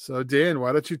 So Dan,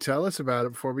 why don't you tell us about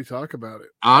it before we talk about it?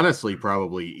 Honestly,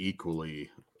 probably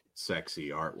equally sexy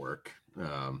artwork.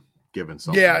 Given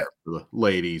something for the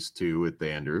ladies too with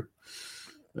Andrew.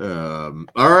 All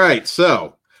right,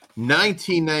 so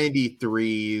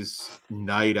 1993's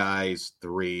Night Eyes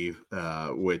 3,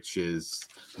 which is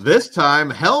this time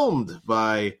helmed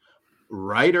by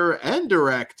writer and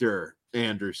director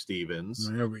Andrew Stevens.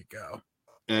 There we go.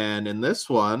 And in this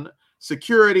one,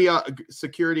 security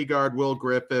guard Will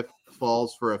Griffith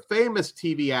falls for a famous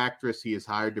TV actress he is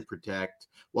hired to protect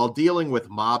while dealing with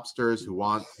mobsters who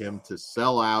want him to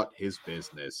sell out his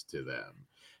business to them.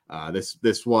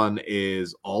 This one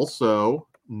is also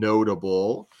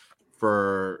notable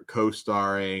for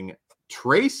co-starring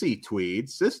Tracy Tweed,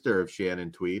 sister of Shannon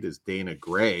Tweed, as Dana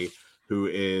Gray, who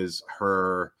is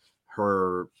her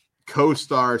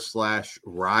co-star /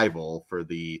 rival for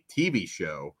the TV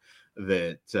show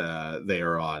that they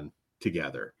are on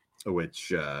together,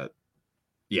 which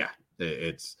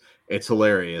it's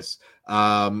hilarious.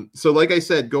 So like I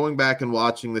said, going back and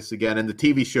watching this again, and the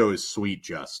TV show is Sweet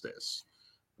Justice,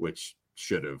 which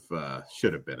should have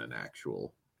been an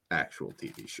actual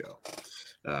TV show,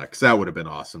 because that would have been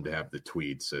awesome to have the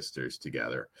Tweed sisters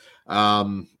together.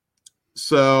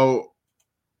 So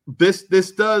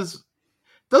this doesn't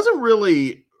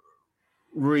really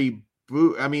reboot.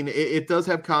 I mean, it does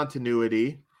have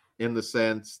continuity in the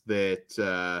sense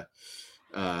that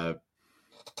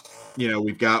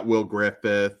we've got Will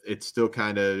Griffith. It's still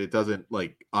it doesn't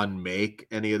like unmake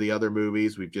any of the other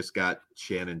movies. We've just got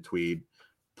Shannon Tweed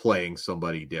playing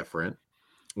somebody different,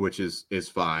 which is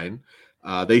fine.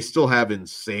 They still have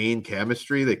insane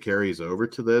chemistry that carries over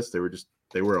to this. They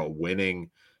were a winning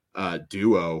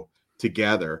duo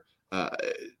together.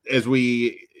 As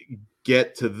we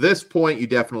get to this point, you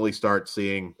definitely start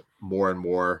seeing more and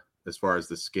more as far as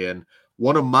the skin.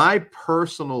 One of my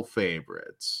personal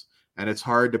favorites, and it's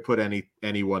hard to put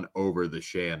anyone over the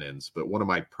Shannons, but one of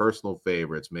my personal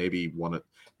favorites, maybe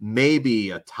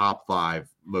a top 5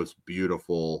 most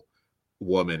beautiful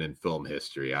woman in film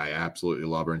history. I absolutely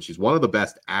love her, and she's one of the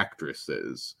best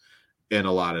actresses in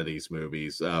a lot of these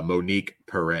movies. Monique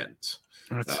Parent,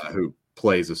 who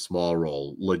plays a small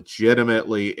role,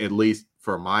 legitimately, at least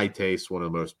for my taste, one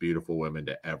of the most beautiful women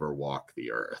to ever walk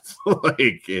the earth.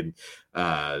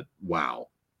 Wow.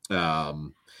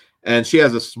 And she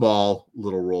has a small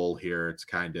little role here. It's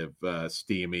kind of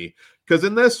steamy because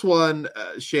in this one,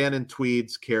 Shannon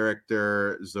Tweed's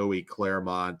character, Zoe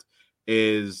Claremont,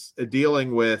 is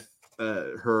dealing with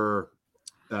her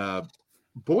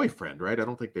boyfriend, right? I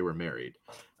don't think they were married.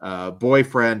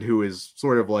 Boyfriend who is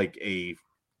sort of like a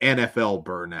NFL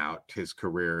burnout. His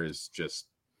career is just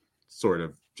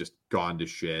gone to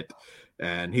shit.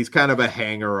 And he's kind of a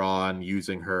hanger-on,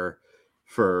 using her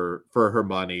for her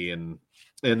money. And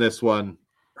in this one,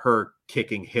 her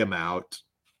kicking him out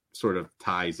sort of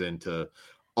ties into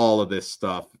all of this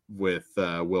stuff with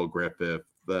Will Griffith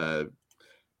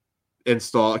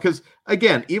install. Because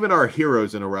again, even our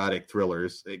heroes in erotic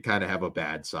thrillers kind of have a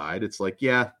bad side. It's like,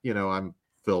 I'm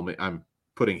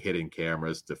putting hidden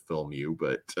cameras to film you,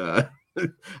 but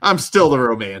I'm still the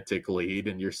romantic lead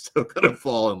and you're still going to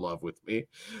fall in love with me.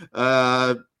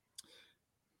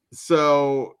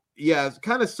 So yeah, it's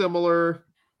kind of similar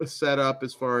set up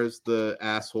as far as the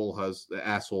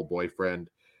asshole boyfriend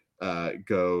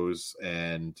goes,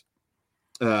 and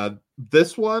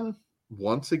this one,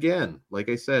 once again, like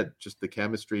I said, just the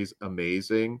chemistry is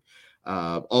amazing.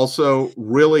 Also,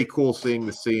 really cool seeing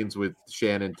the scenes with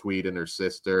Shannon Tweed and her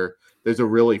sister. There's a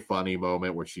really funny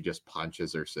moment where she just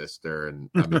punches her sister, and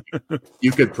I mean,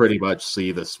 you could pretty much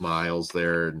see the smiles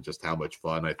there and just how much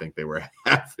fun I think they were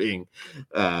having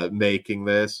making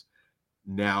this.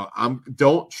 Now,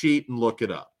 don't cheat and look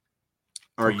it up.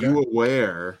 Are you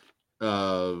aware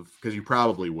of, because you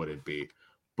probably wouldn't be,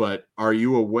 but are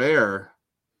you aware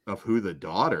of who the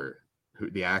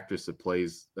actress that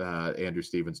plays Andrew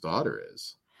Stevens' daughter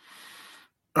is?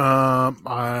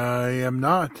 I am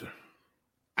not.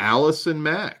 Allison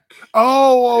Mack.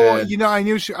 And, I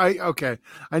knew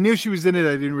I knew she was in it.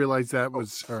 I didn't realize that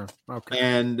was her. Okay.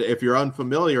 And if you're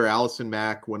unfamiliar, Allison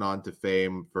Mack went on to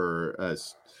fame for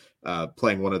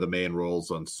playing one of the main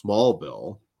roles on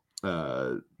Smallville,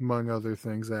 among other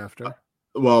things.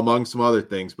 Among some other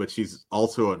things, but she's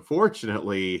also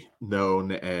unfortunately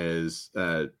known as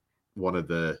one of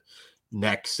the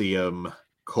NXIVM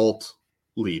cult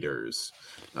leaders.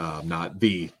 Not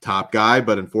the top guy,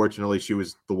 but unfortunately she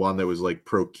was the one that was like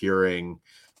procuring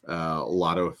a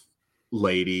lot of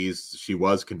ladies. She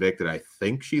was convicted. I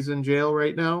think she's in jail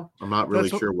right now. I'm not really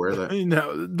sure where that.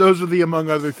 No, those are the among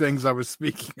other things I was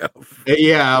speaking of.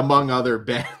 Yeah, among other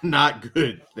bad, not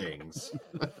good things.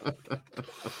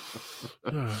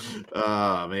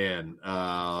 Oh man.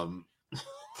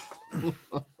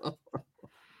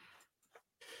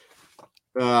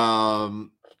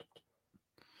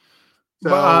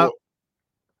 So,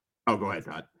 go ahead,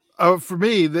 Todd. For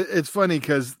me, it's funny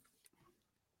because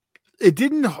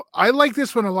I like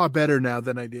this one a lot better now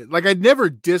than I did. Like, I never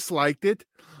disliked it,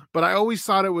 but I always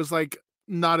thought it was like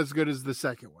not as good as the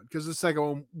second one because the second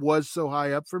one was so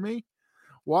high up for me.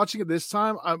 Watching it this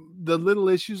time, the little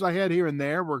issues I had here and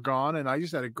there were gone, and I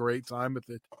just had a great time with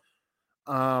it.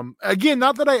 Again,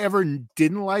 not that I ever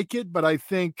didn't like it, but I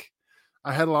think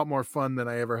I had a lot more fun than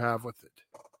I ever have with it.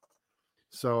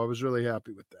 So I was really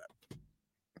happy with that.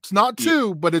 It's not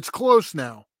 2, but it's close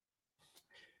now.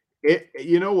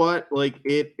 You know what? Like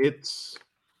it's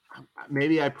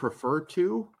maybe I prefer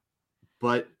 2,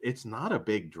 but it's not a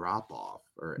big drop off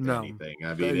or anything.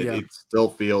 I mean, it still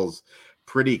feels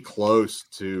pretty close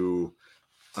to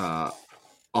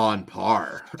on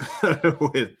par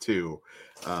with 2.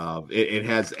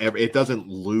 It doesn't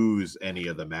lose any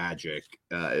of the magic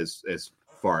as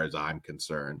far as I'm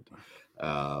concerned.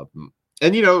 And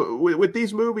with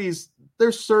these movies,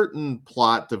 there's certain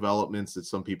plot developments that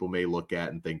some people may look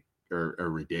at and think are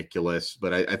ridiculous,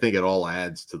 but I think it all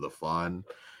adds to the fun.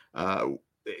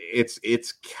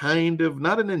 It's kind of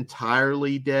not an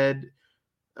entirely dead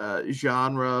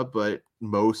genre, but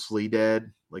mostly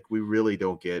dead. Like, we really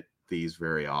don't get these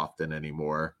very often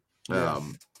anymore. Yeah.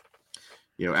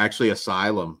 Actually,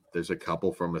 Asylum, there's a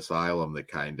couple from Asylum that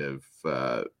kind of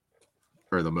are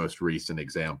the most recent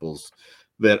examples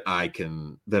that I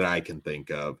can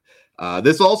think of.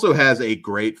 This also has a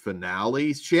great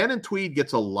finale. Shannon Tweed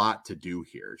gets a lot to do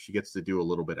here. She gets to do a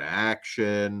little bit of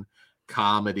action,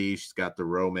 comedy. She's got the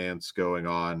romance going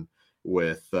on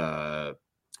with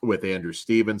Andrew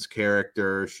Stevens'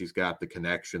 character. She's got the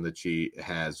connection that she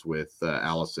has with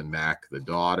Allison Mack, the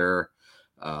daughter.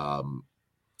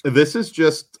 This is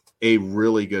just a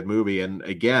really good movie. And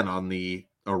again, on the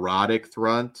erotic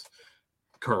front,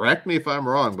 correct me if I'm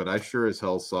wrong, but I sure as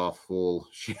hell saw full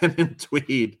Shannon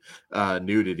Tweed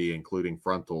nudity, including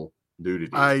frontal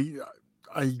nudity.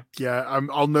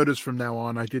 I'll notice from now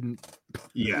on. I didn't.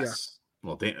 Yes. Yeah.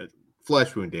 Well,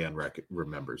 Flesh Wound Dan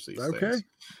remembers these things.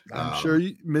 I'm sure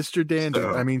Mr.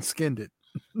 Dan skinned it.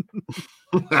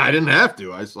 I didn't have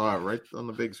to. I saw it right on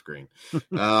the big screen.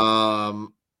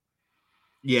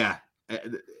 Yeah.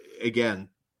 Again,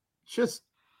 just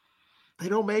they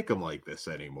don't make them like this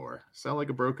anymore. Sound like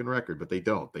a broken record, but they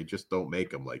don't. They just don't make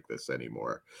them like this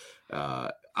anymore.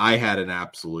 I had an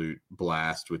absolute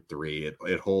blast with 3.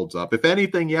 It holds up. If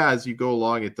anything, as you go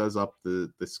along, it does up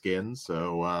the skin.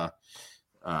 So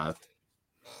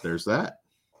there's that.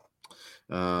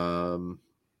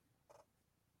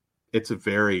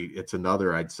 It's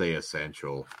another, I'd say,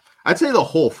 essential. I'd say the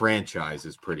whole franchise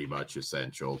is pretty much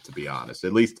essential, to be honest,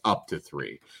 at least up to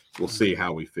 3. We'll see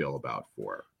how we feel about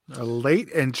 4. A late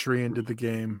entry into the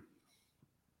game.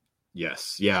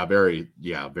 Yes. Yeah. Very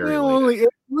well, late.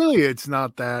 It's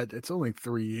not that. It's only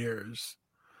 3 years.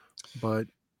 But.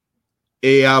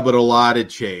 Yeah, but a lot had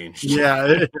changed.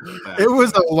 Yeah. It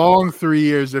was a long 3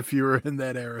 years if you were in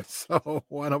that era. So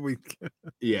why don't we.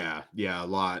 Yeah. A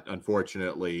lot.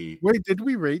 Unfortunately. Wait, did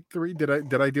we rate 3? Did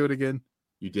I do it again?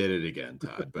 You did it again,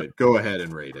 Todd, but go ahead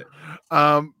and rate it.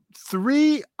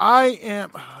 3, I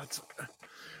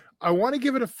want to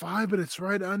give it a 5, but it's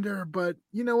right under. But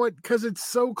you know what? Because it's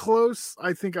so close,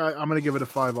 I think I'm going to give it a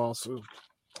 5 also.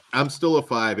 I'm still a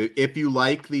 5. If you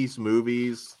like these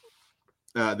movies,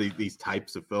 these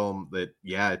types of film,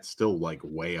 it's still like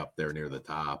way up there near the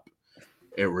top.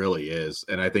 It really is.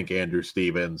 And I think Andrew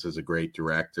Stevens is a great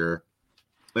director.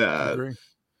 I agree.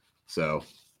 So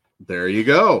there you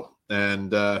go.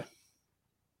 And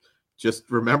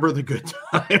just remember the good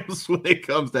times when it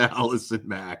comes to Allison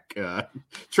Mack.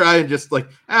 Try and just like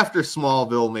after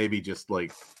Smallville, maybe just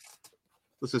like,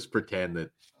 let's just pretend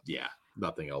that,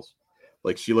 nothing else.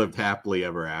 Like she lived happily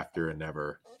ever after and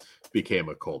never became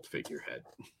a cult figurehead.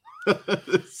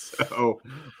 So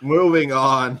moving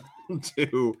on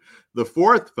to the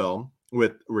fourth film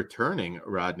with returning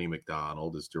Rodney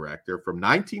McDonald as director from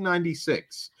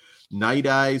 1996, Night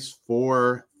Eyes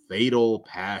 4 Fatal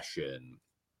Passion.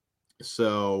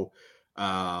 So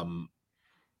a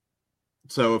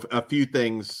few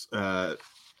things I'll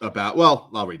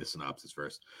read the synopsis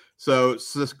first. So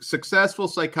successful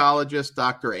psychologist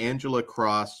Dr. Angela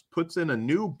Cross puts in a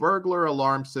new burglar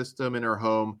alarm system in her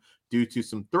home due to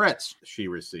some threats she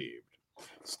received.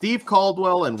 Steve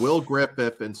Caldwell and Will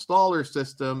Griffith install her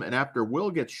system, and after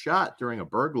Will gets shot during a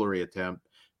burglary attempt,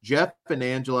 Jeff and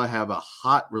Angela have a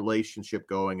hot relationship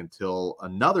going until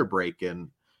another break-in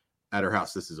at her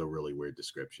house. This is a really weird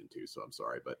description too, so I'm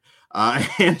sorry, but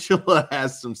Angela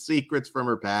has some secrets from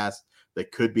her past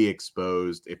that could be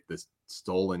exposed if the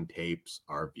stolen tapes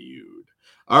are viewed.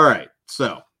 All right,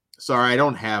 so sorry, I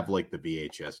don't have like the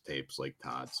VHS tapes like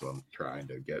Todd, so I'm trying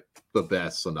to get the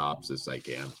best synopsis I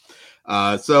can.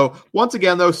 So once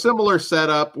again, though, similar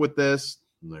setup with this.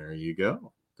 There you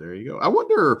go. I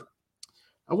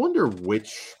wonder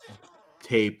which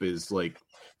tape is like.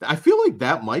 I feel like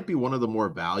that might be one of the more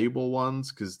valuable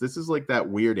ones because this is like that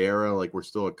weird era. Like we're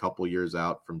still a couple years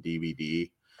out from DVD.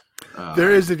 There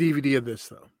is a DVD of this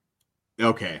though.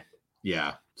 Okay.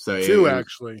 Yeah. So 2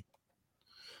 actually.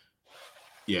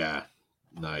 Yeah.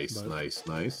 Nice.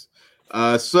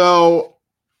 So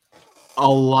a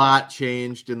lot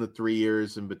changed in the 3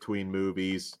 years in between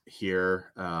movies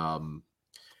here.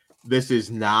 This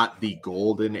is not the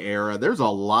golden era. There's a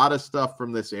lot of stuff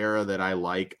from this era that I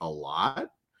like a lot.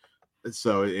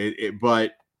 So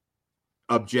but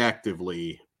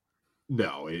objectively,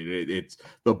 no, it's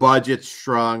the budget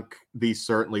shrunk. These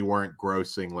certainly weren't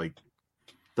grossing like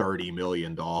 $30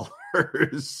 million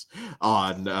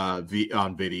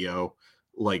on video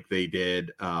like they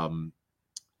did.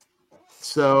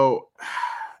 So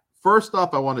first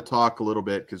off, I want to talk a little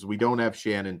bit because we don't have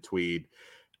Shannon Tweed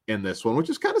in this one, which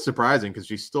is kind of surprising because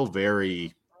she's still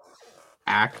very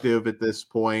active at this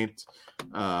point.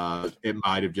 It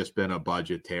might have just been a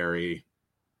budgetary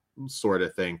sort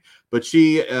of thing, but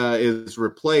she is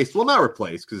replaced. Well, not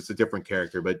replaced because it's a different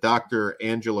character, but Dr.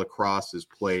 Angela Cross is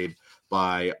played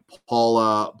by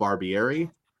Paula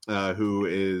Barbieri, who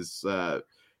is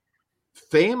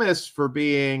famous for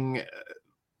being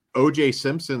O.J.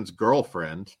 Simpson's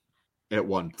girlfriend at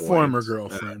one point. Former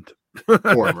girlfriend.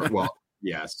 Well,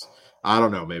 yes. I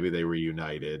don't know. Maybe they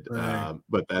reunited, right.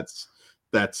 But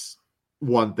that's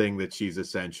one thing that she's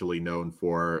essentially known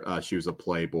for. She was a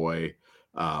Playboy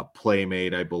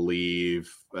playmate, I believe.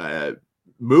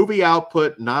 Movie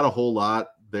output, not a whole lot.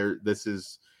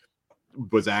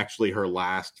 Was actually her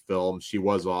last film. She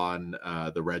was on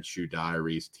the Red Shoe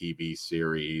Diaries TV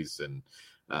series and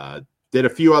did a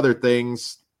few other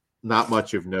things, not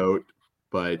much of note,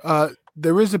 but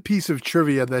there is a piece of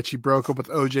trivia that she broke up with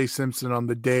O.J. Simpson on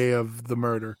the day of the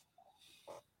murder.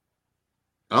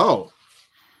 Oh,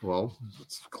 well,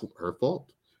 it's her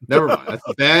fault. Never mind. That's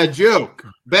a bad joke.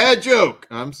 Bad joke.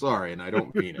 I'm sorry, and I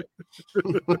don't mean it.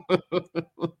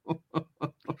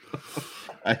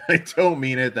 I don't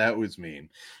mean it. That was mean.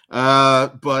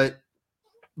 But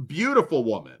beautiful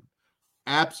woman.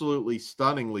 Absolutely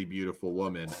stunningly beautiful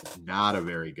woman. Not a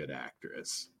very good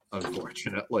actress,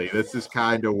 unfortunately. This is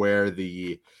kind of where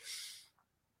the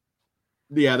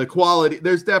quality,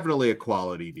 there's definitely a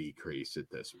quality decrease at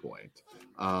this point.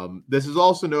 This is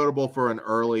also notable for an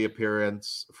early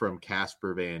appearance from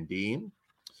Casper Van Dien,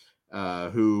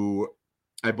 who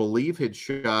I believe had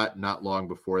shot not long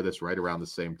before this, right around the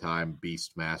same time,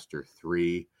 Beastmaster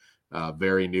 3.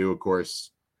 Very new, of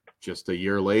course. Just a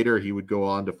year later, he would go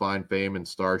on to find fame in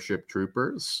Starship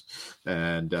Troopers,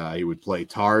 and he would play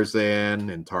Tarzan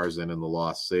in Tarzan and the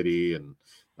Lost City, and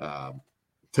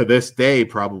to this day,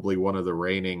 probably one of the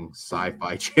reigning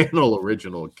Sci-Fi Channel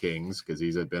original kings, because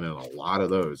he's been in a lot of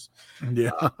those.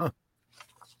 Yeah.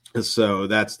 So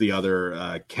that's the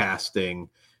other casting.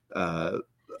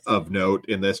 of note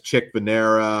in this. Chick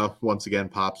Venera once again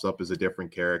pops up as a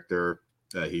different character.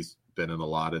 He's been in a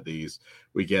lot of these.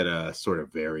 We get a sort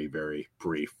of very, very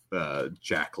brief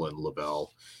Jacqueline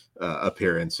Lavelle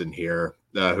appearance in here,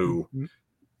 who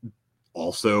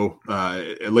also,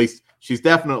 at least she's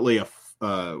definitely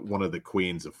one of the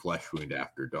queens of Flesh Wound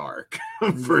After Dark.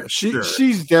 For sure.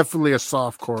 She's definitely a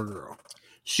softcore girl.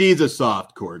 She's a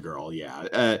softcore girl,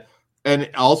 yeah. And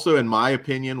also, in my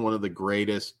opinion, one of the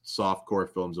greatest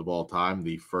softcore films of all time,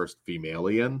 the first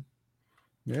Femalien.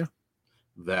 Yeah.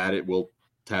 That it will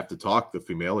have to talk the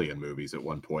Femalien movies at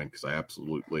one point, because I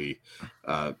absolutely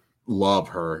love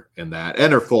her in that,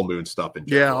 and her Full Moon stuff in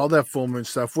general. Yeah, all that Full Moon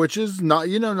stuff, which is not,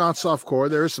 not softcore.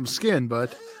 There is some skin,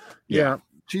 but yeah,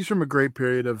 she's from a great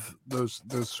period of those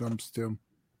films too.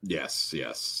 Yes.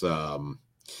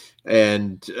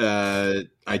 And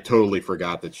I totally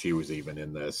forgot that she was even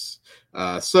in this.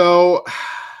 So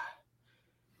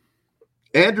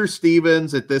Andrew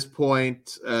Stevens at this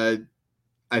point,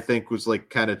 I think, was like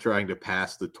kind of trying to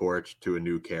pass the torch to a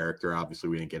new character. Obviously,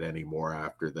 we didn't get any more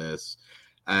after this.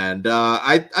 And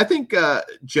I think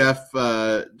Jeff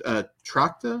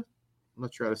Trachta, I'm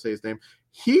not sure how to say his name,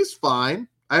 he's fine.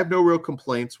 I have no real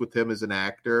complaints with him as an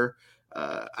actor.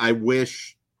 I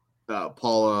wish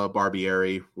Paula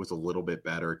Barbieri was a little bit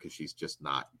better, because she's just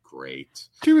not great.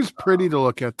 She was pretty to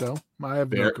look at, though. I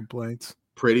have no complaints.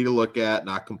 Pretty to look at,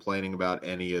 not complaining about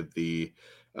any of the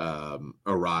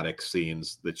erotic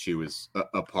scenes that she was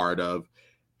a part of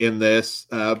in this.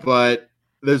 But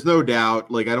there's no doubt,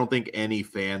 like, I don't think any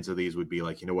fans of these would be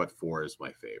like, you know what, 4 is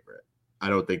my favorite. I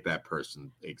don't think that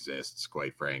person exists,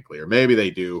 quite frankly. Or maybe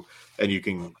they do, and you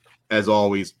can, as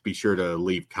always, be sure to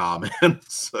leave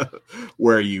comments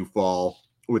where you fall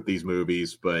with these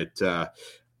movies. But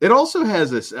it also has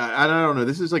this, I don't know,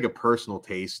 this is like a personal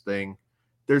taste thing.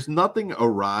 There's nothing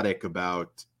erotic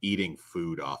about eating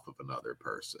food off of another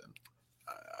person.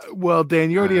 Well,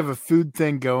 Dan, you already have a food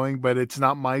thing going, but it's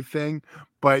not my thing.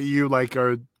 But you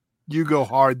you go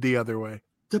hard the other way.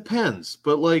 Depends,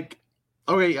 but like,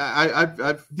 okay, I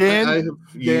have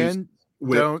used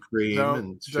whipped cream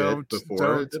and shit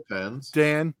before. It depends.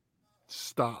 Dan,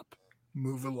 stop.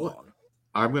 Move along. What?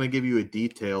 I'm going to give you a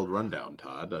detailed rundown,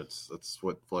 Todd. That's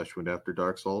what Flesh Wound After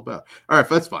Dark's all about. All right,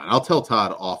 that's fine. I'll tell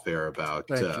Todd off air about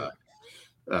the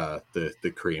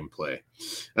cream play.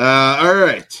 All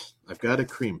right, I've got a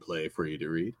cream play for you to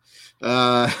read.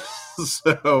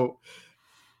 So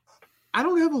I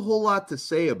don't have a whole lot to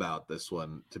say about this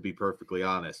one, to be perfectly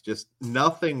honest. Just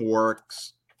nothing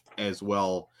works as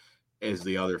well as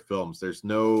the other films. There's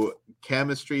no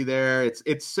chemistry there.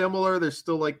 It's similar. There's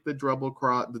still like the double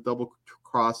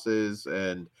crosses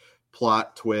and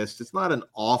plot twist. It's not an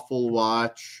awful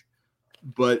watch,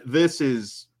 but this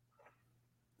is,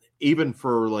 even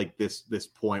for like this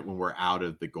point when we're out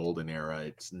of the golden era,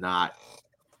 it's not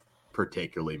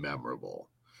particularly memorable.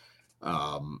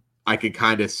 I could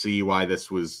kind of see why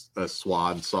this was a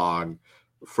swan song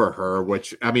for her,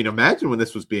 which, I mean, imagine when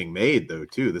this was being made, though,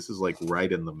 too. This is like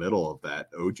right in the middle of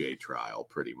that OJ trial,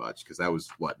 pretty much, because that was,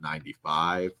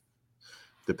 95?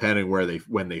 Depending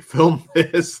when they filmed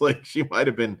this, like, she might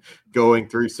have been going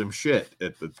through some shit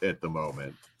at the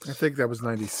moment. I think that was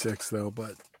 96, though,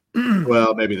 but...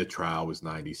 Well, maybe the trial was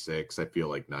 96. I feel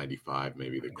like 95,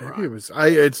 maybe the crime. Maybe it was.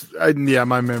 Yeah,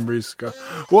 my memories go.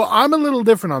 Well, I'm a little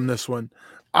different on this one.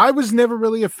 I was never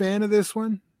really a fan of this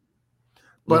one,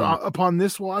 but upon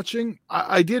this watching,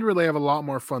 I did really have a lot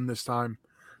more fun this time.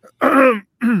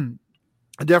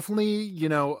 Definitely,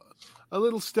 a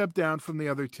little step down from the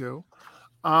other two.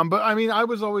 But I mean, I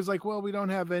was always like, well, we don't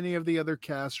have any of the other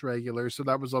cast regulars, so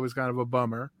that was always kind of a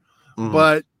bummer. Mm-hmm.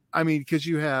 But I mean, because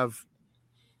you have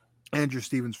Andrew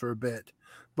Stevens for a bit,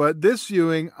 but this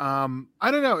viewing, I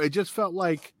don't know, it just felt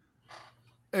like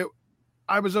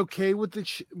I was okay with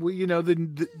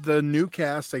the new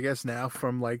cast, I guess, now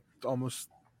from like almost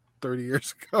 30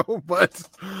 years ago. But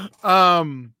I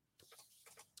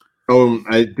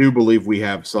do believe we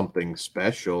have something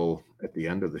special at the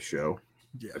end of the show.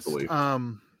 Yes, I believe.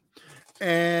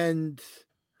 And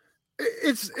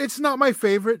it's not my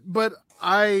favorite, but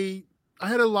I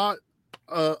had a lot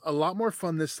more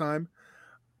fun this time.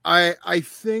 I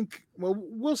think, well,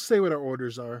 we'll say what our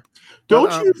orders are.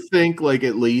 Don't you think, like,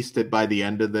 at least by the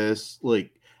end of this,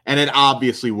 like, and it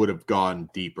obviously would have gone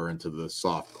deeper into the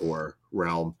softcore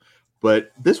realm,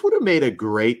 but this would have made a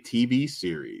great TV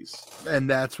series. And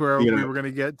that's where we were going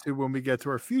to get to when we get to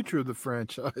our future of the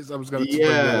franchise. I was going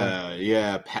to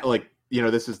yeah. Like,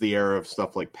 this is the era of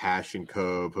stuff like Passion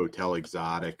Cove, Hotel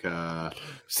Exotica.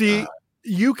 See,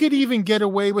 you could even get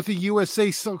away with a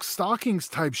USA Silk Stockings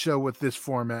type show with this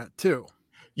format too.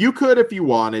 You could if you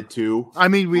wanted to. I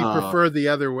mean, we prefer the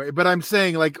other way, but I'm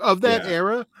saying like of that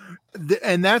era,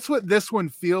 and that's what this one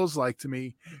feels like to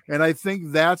me. And I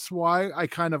think that's why I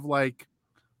kind of like,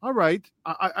 all right,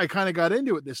 I kind of got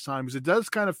into it this time because it does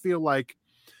kind of feel like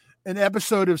an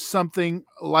episode of something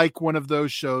like one of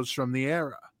those shows from the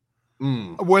era,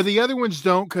 where the other ones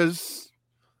don't because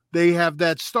they have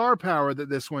that star power that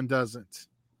this one doesn't.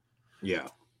 Yeah.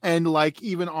 And like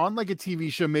even on like a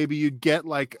TV show, maybe you'd get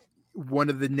like one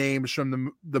of the names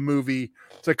from the movie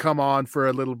to come on for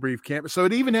a little brief camp. So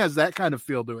it even has that kind of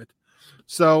feel to it.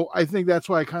 So I think that's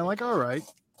why I kind of like, all right.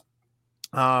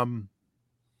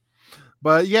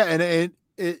 But yeah,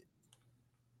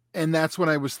 and that's when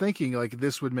I was thinking like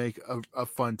this would make a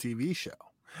fun TV show.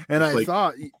 And it's I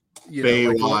thought,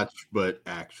 Baywatch, but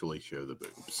actually show the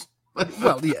boobs.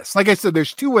 Well, yes. Like I said,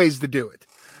 there's two ways to do it.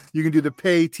 You can do the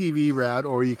pay TV route,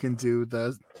 or you can do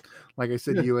the, like I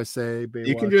said, USA. Baywatch.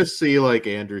 You can just see like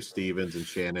Andrew Stevens and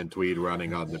Shannon Tweed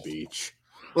running on the beach,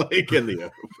 like in the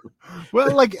open.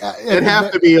 Well, like it'd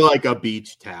have to be like a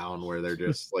beach town where they're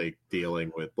just like dealing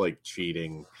with like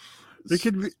cheating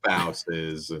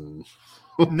spouses and.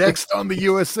 Next on the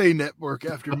USA Network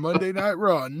after Monday Night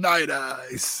Raw, Night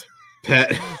Eyes.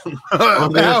 Pat,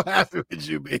 how happy would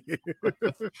you be?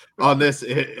 on this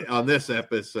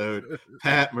episode,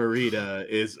 Pat Morita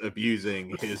is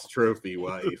abusing his trophy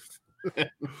wife.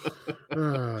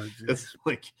 It's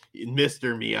like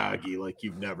Mr. Miyagi, like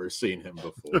you've never seen him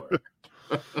before.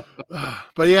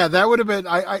 But yeah, that would have been.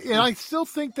 I still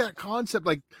think that concept,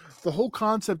 like the whole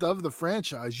concept of the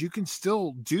franchise, you can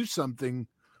still do something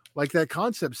like that.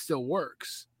 Concept still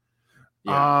works.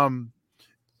 Yeah.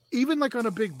 Even like on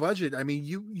a big budget, I mean,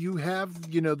 you have,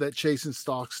 that chase and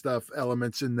stalk stuff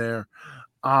elements in there.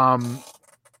 Yeah,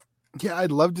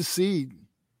 I'd love to see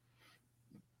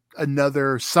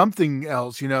another something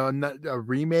else, a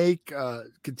remake,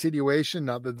 continuation,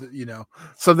 not that,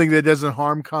 something that doesn't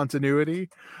harm continuity.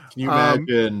 Can you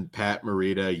imagine Pat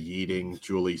Morita yeeting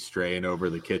Julie Strain over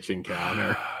the kitchen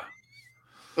counter?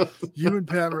 You and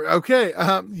Pat, okay.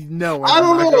 No, I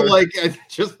don't know. Like,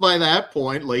 just by that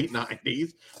point, late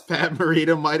 90s, Pat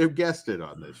Morita might have guessed it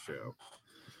on this show.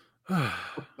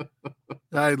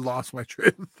 I lost my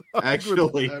train of thought.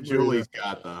 Actually, Julie's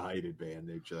got the height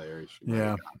advantage there. She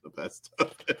got the best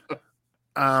of it.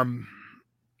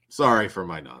 Sorry for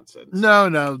my nonsense. No.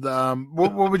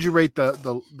 What would you rate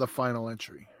the final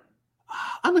entry?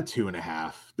 I'm a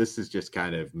 2.5. This is just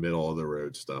kind of middle of the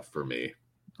road stuff for me.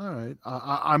 All right,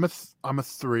 I'm a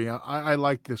 3. I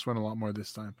like this one a lot more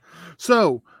this time.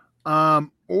 So,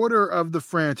 order of the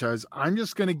franchise. I'm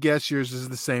just going to guess yours is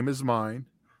the same as mine,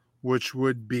 which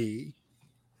would be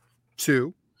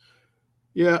 2.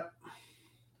 Yeah.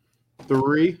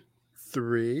 3.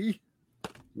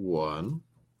 1.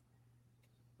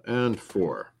 And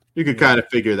 4. You could kind of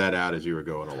figure that out as you were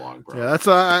going along, bro. Yeah, that's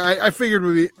I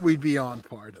figured we'd be on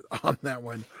par on that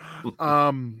one.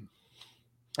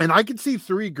 And I could see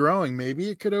 3 growing. Maybe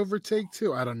it could overtake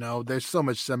 2. I don't know. There's so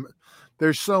much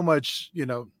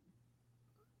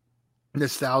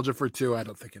nostalgia for 2. I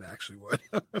don't think it actually would.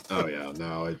 Oh yeah,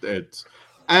 no, it's,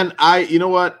 and you know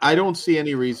what? I don't see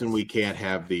any reason we can't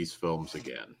have these films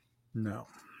again. No,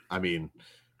 I mean,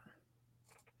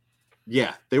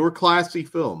 yeah, they were classy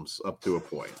films up to a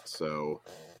point. So,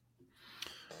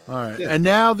 all right, and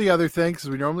now the other thing, because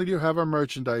we normally do have our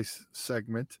merchandise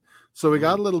segment. So we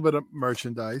got a little bit of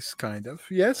merchandise, kind of.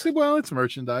 Yes, well, it's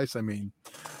merchandise. I mean,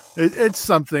 it's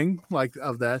something like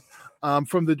of that.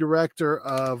 From the director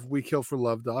of We Kill for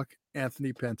Love doc,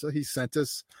 Anthony Penta. He sent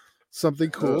us something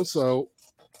cool. So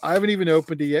I haven't even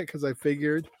opened it yet because I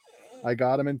figured I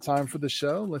got him in time for the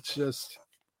show. Let's just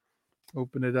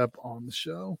open it up on the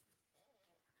show.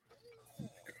 Go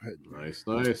ahead.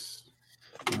 Nice.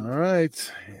 All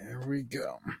right, here we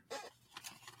go.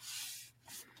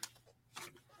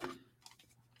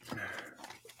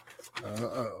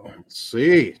 Let's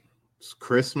see. It's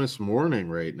Christmas morning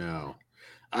right now.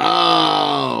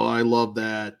 Oh, I love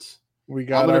that. We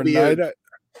got our night.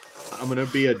 I'm gonna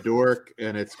be a dork,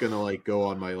 and it's gonna like go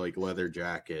on my like leather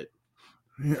jacket.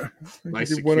 Yeah, my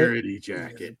security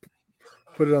jacket.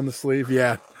 Put it on the sleeve.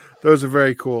 Yeah, those are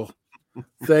very cool.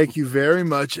 Thank you very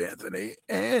much, Anthony.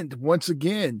 And once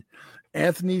again,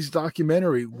 Anthony's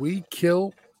documentary, We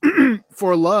Kill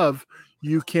for Love.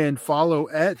 You can follow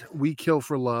at We Kill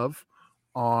for Love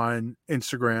on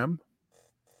Instagram.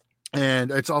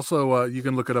 And it's also, you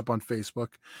can look it up on Facebook.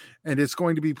 And it's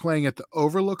going to be playing at the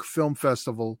Overlook Film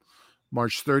Festival,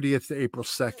 March 30th to April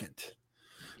 2nd.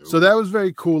 So that was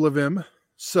very cool of him.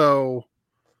 So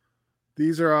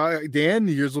these are, Dan,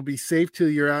 yours will be safe till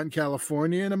you're out in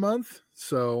California in a month.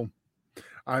 So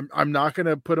I'm not going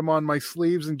to put them on my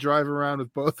sleeves and drive around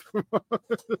with both of them.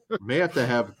 May have to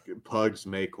have Pugs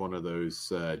make one of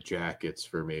those jackets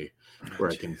for me where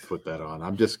I can put that on.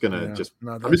 I'm just gonna I'm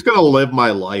just gonna live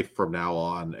my life from now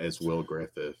on as Will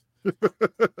Griffith.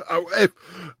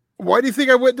 Why do you think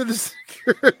I went to the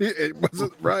security? It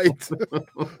wasn't right.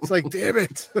 It's like, damn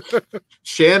it.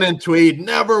 Shannon Tweed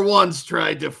never once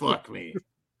tried to fuck me.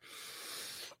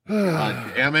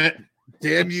 God damn it.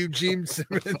 Damn you, Gene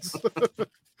Simmons.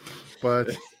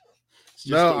 But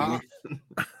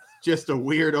just a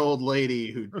weird old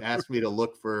lady who asked me to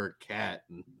look for her cat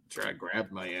and try to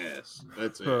grab my ass.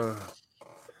 That's it.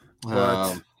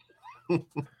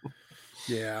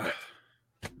 Yeah.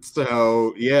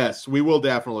 So yes, we will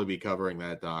definitely be covering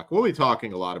that doc. We'll be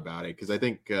talking a lot about it because I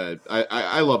think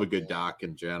I love a good doc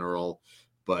in general,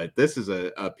 but this is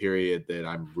a period that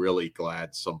I'm really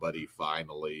glad somebody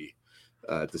finally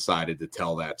decided to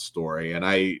tell that story, and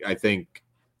I think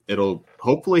it'll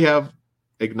hopefully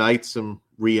ignite some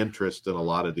reinterest in a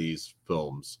lot of these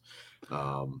films.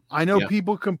 I know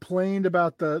people complained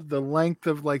about the length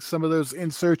of like some of those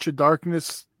In Search of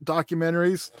Darkness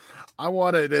documentaries. I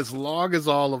want it as long as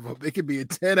all of them. It could be a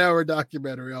 10-hour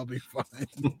documentary. I'll be fine.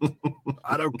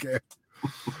 I don't care.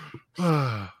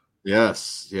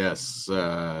 Yes.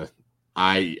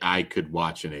 I could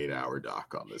watch an 8-hour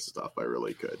doc on this stuff. I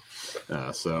really could.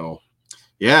 So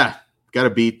yeah,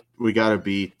 we gotta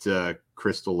beat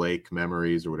Crystal Lake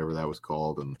Memories or whatever that was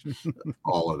called, and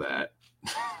all of that.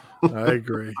 I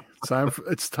agree.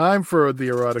 It's time for the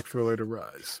erotic thriller to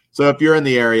rise. So if you're in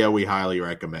the area, we highly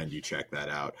recommend you check that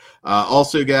out.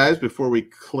 Also, guys, before we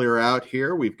clear out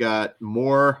here, we've got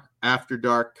more After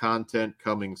Dark content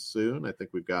coming soon. I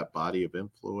think we've got Body of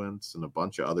Influence and a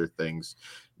bunch of other things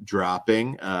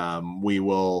dropping. We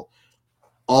will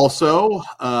also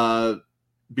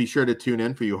be sure to tune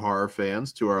in for you horror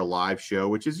fans to our live show,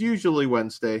 which is usually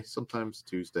Wednesday, sometimes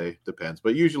Tuesday, depends,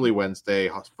 but usually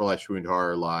Wednesday, Flesh Wound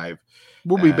Horror Live.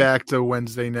 We'll be back to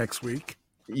Wednesday next week.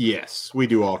 Yes, we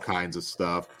do all kinds of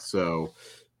stuff, so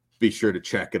be sure to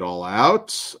check it all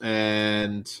out.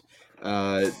 And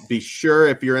be sure,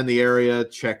 if you're in the area,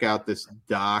 check out this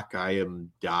doc. I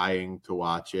am dying to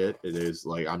watch it. It is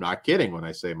like, I'm not kidding when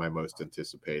I say my most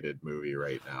anticipated movie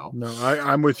right now. No,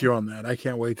 I'm with you on that. I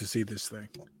can't wait to see this thing.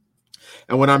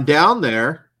 And when I'm down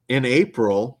there in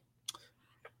April,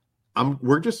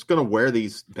 we're just going to wear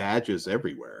these badges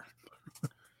everywhere.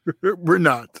 We're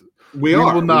not. We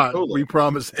will not. We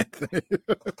promise it.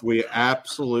 We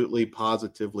absolutely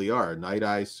positively are. Night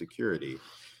Eyes Security.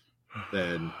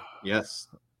 Then yes,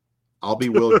 I'll be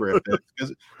Will Griffith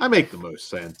because I make the most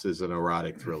sense as an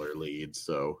erotic thriller lead.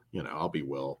 So, I'll be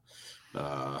Will.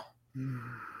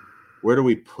 Where do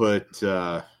we put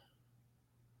God?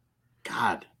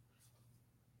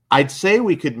 I'd say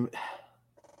we could.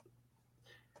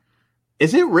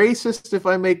 Is it racist if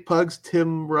I make Pugs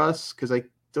Tim Russ? Because I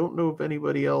don't know of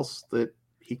anybody else that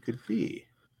he could be.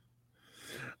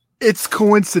 It's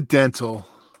coincidental.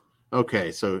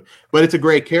 Okay, but it's a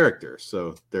great character,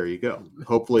 so there you go.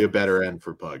 Hopefully a better end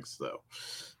for Pugs, though.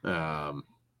 Todd,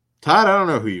 I don't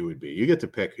know who you would be. You get to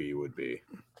pick who you would be.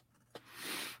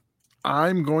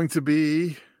 I'm going to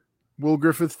be Will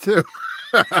Griffith, too.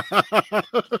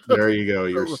 There you go.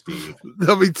 You're Steve.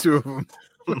 There'll be two of them.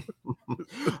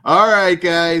 All right,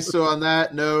 guys. So on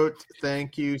that note,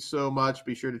 thank you so much.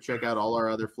 Be sure to check out all our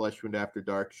other Flesh Wound After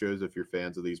Dark shows if you're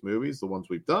fans of these movies, the ones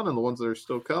we've done and the ones that are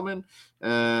still coming.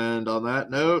 And on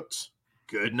that note,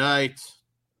 good night.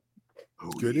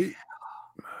 Good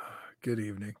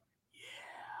evening.